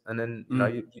 players, and then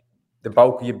the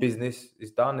bulk of your business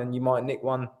is done, and you might nick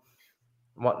one,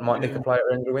 nick a player at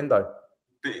the end of the window.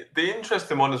 The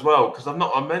interesting one as well, because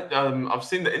I've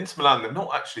seen that Inter Milan, they've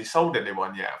not actually sold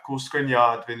anyone yet. Of course,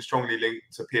 Skriniar had been strongly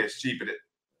linked to PSG, but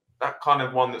that kind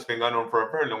of one that's been going on for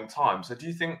a very long time. So, do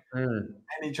you think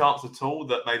any chance at all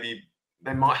that maybe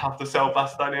they might have to sell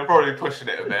Bastoni? I'm probably pushing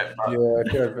it a bit.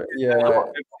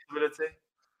 Possibility.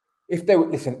 If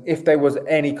there was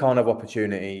any kind of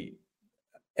opportunity,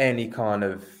 if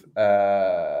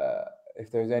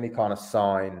there was any kind of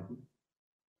sign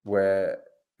where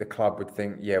the club would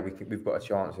think, we've got a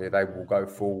chance here, they will go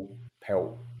full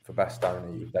pelt for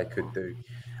Bastoni if they could do.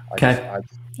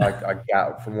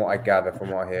 From what I gather, from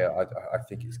what I hear, I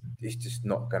think it's just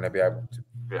not going to be able to.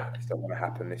 It's not going to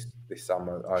happen this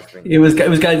summer. I think it was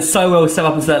going so well set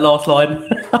up into that last line.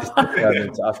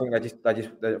 I think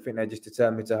they're just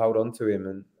determined to hold on to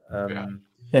him, and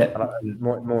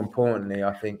more importantly,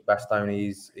 I think Bastoni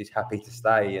is happy to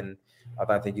stay, and I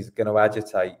don't think he's going to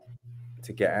agitate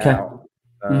to get out.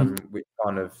 Which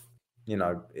kind of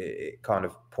it kind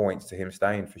of points to him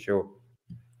staying for sure.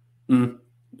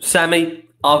 Sammy,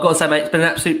 I've got to say, mate, it's been an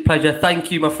absolute pleasure.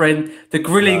 Thank you, my friend. The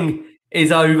grilling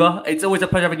is over. It's always a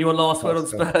pleasure having you on Last Word on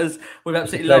Spurs. We've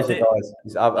absolutely loved it.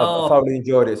 Guys. I've thoroughly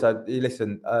enjoyed it. So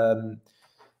listen,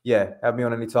 have me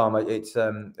on any time. It's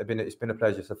been a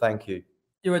pleasure. So thank you.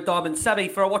 You're a diamond. Sammy,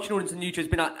 for our watching audience on YouTube, it's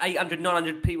been like 800,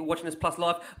 900 people watching us plus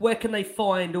live. Where can they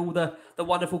find all the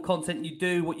wonderful content you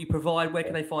do, what you provide? Where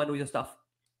can they find all your stuff?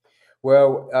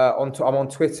 Well, I'm on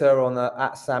Twitter on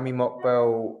at Sammy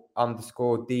Mockbell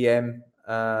 _DM.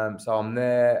 So I'm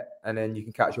there, and then you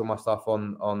can catch all my stuff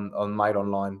on Made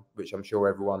Online, which I'm sure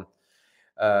everyone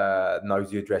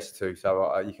knows the address to.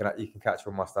 So you can catch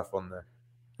all my stuff on there.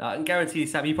 I can guarantee you,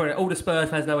 Sam, you probably all the Spurs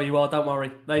fans know where you are. Don't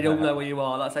worry, they all know where you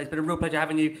are. Like I say, it's been a real pleasure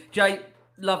having you, Jay.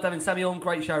 Loved having Sammy on.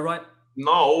 Great show, right?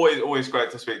 No, always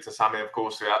great to speak to Sammy. Of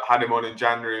course, we had him on in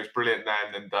January. It was brilliant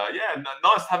then, and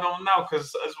nice to have him on now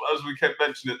because as we kept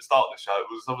mentioning at the start of the show, it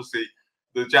was obviously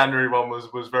the January one was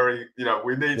very,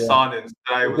 we need signings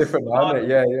today. It was different, wasn't it?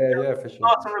 Yeah, for sure.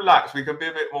 Nice to relax. We can be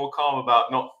a bit more calm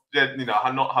about not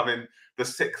having the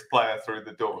sixth player through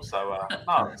the door. So,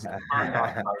 it's very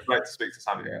nice. Great to speak to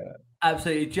Sammy. Yeah.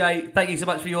 Absolutely. Jay, thank you so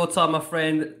much for your time, my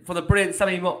friend. For the brilliant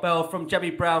Sammy Mockbell, from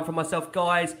Jamie Brown, from myself,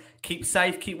 guys, keep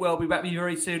safe, keep well. Be back with you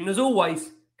very soon. And as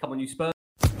always, come on, you Spurs.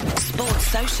 Sports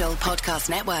Social Podcast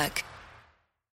Network.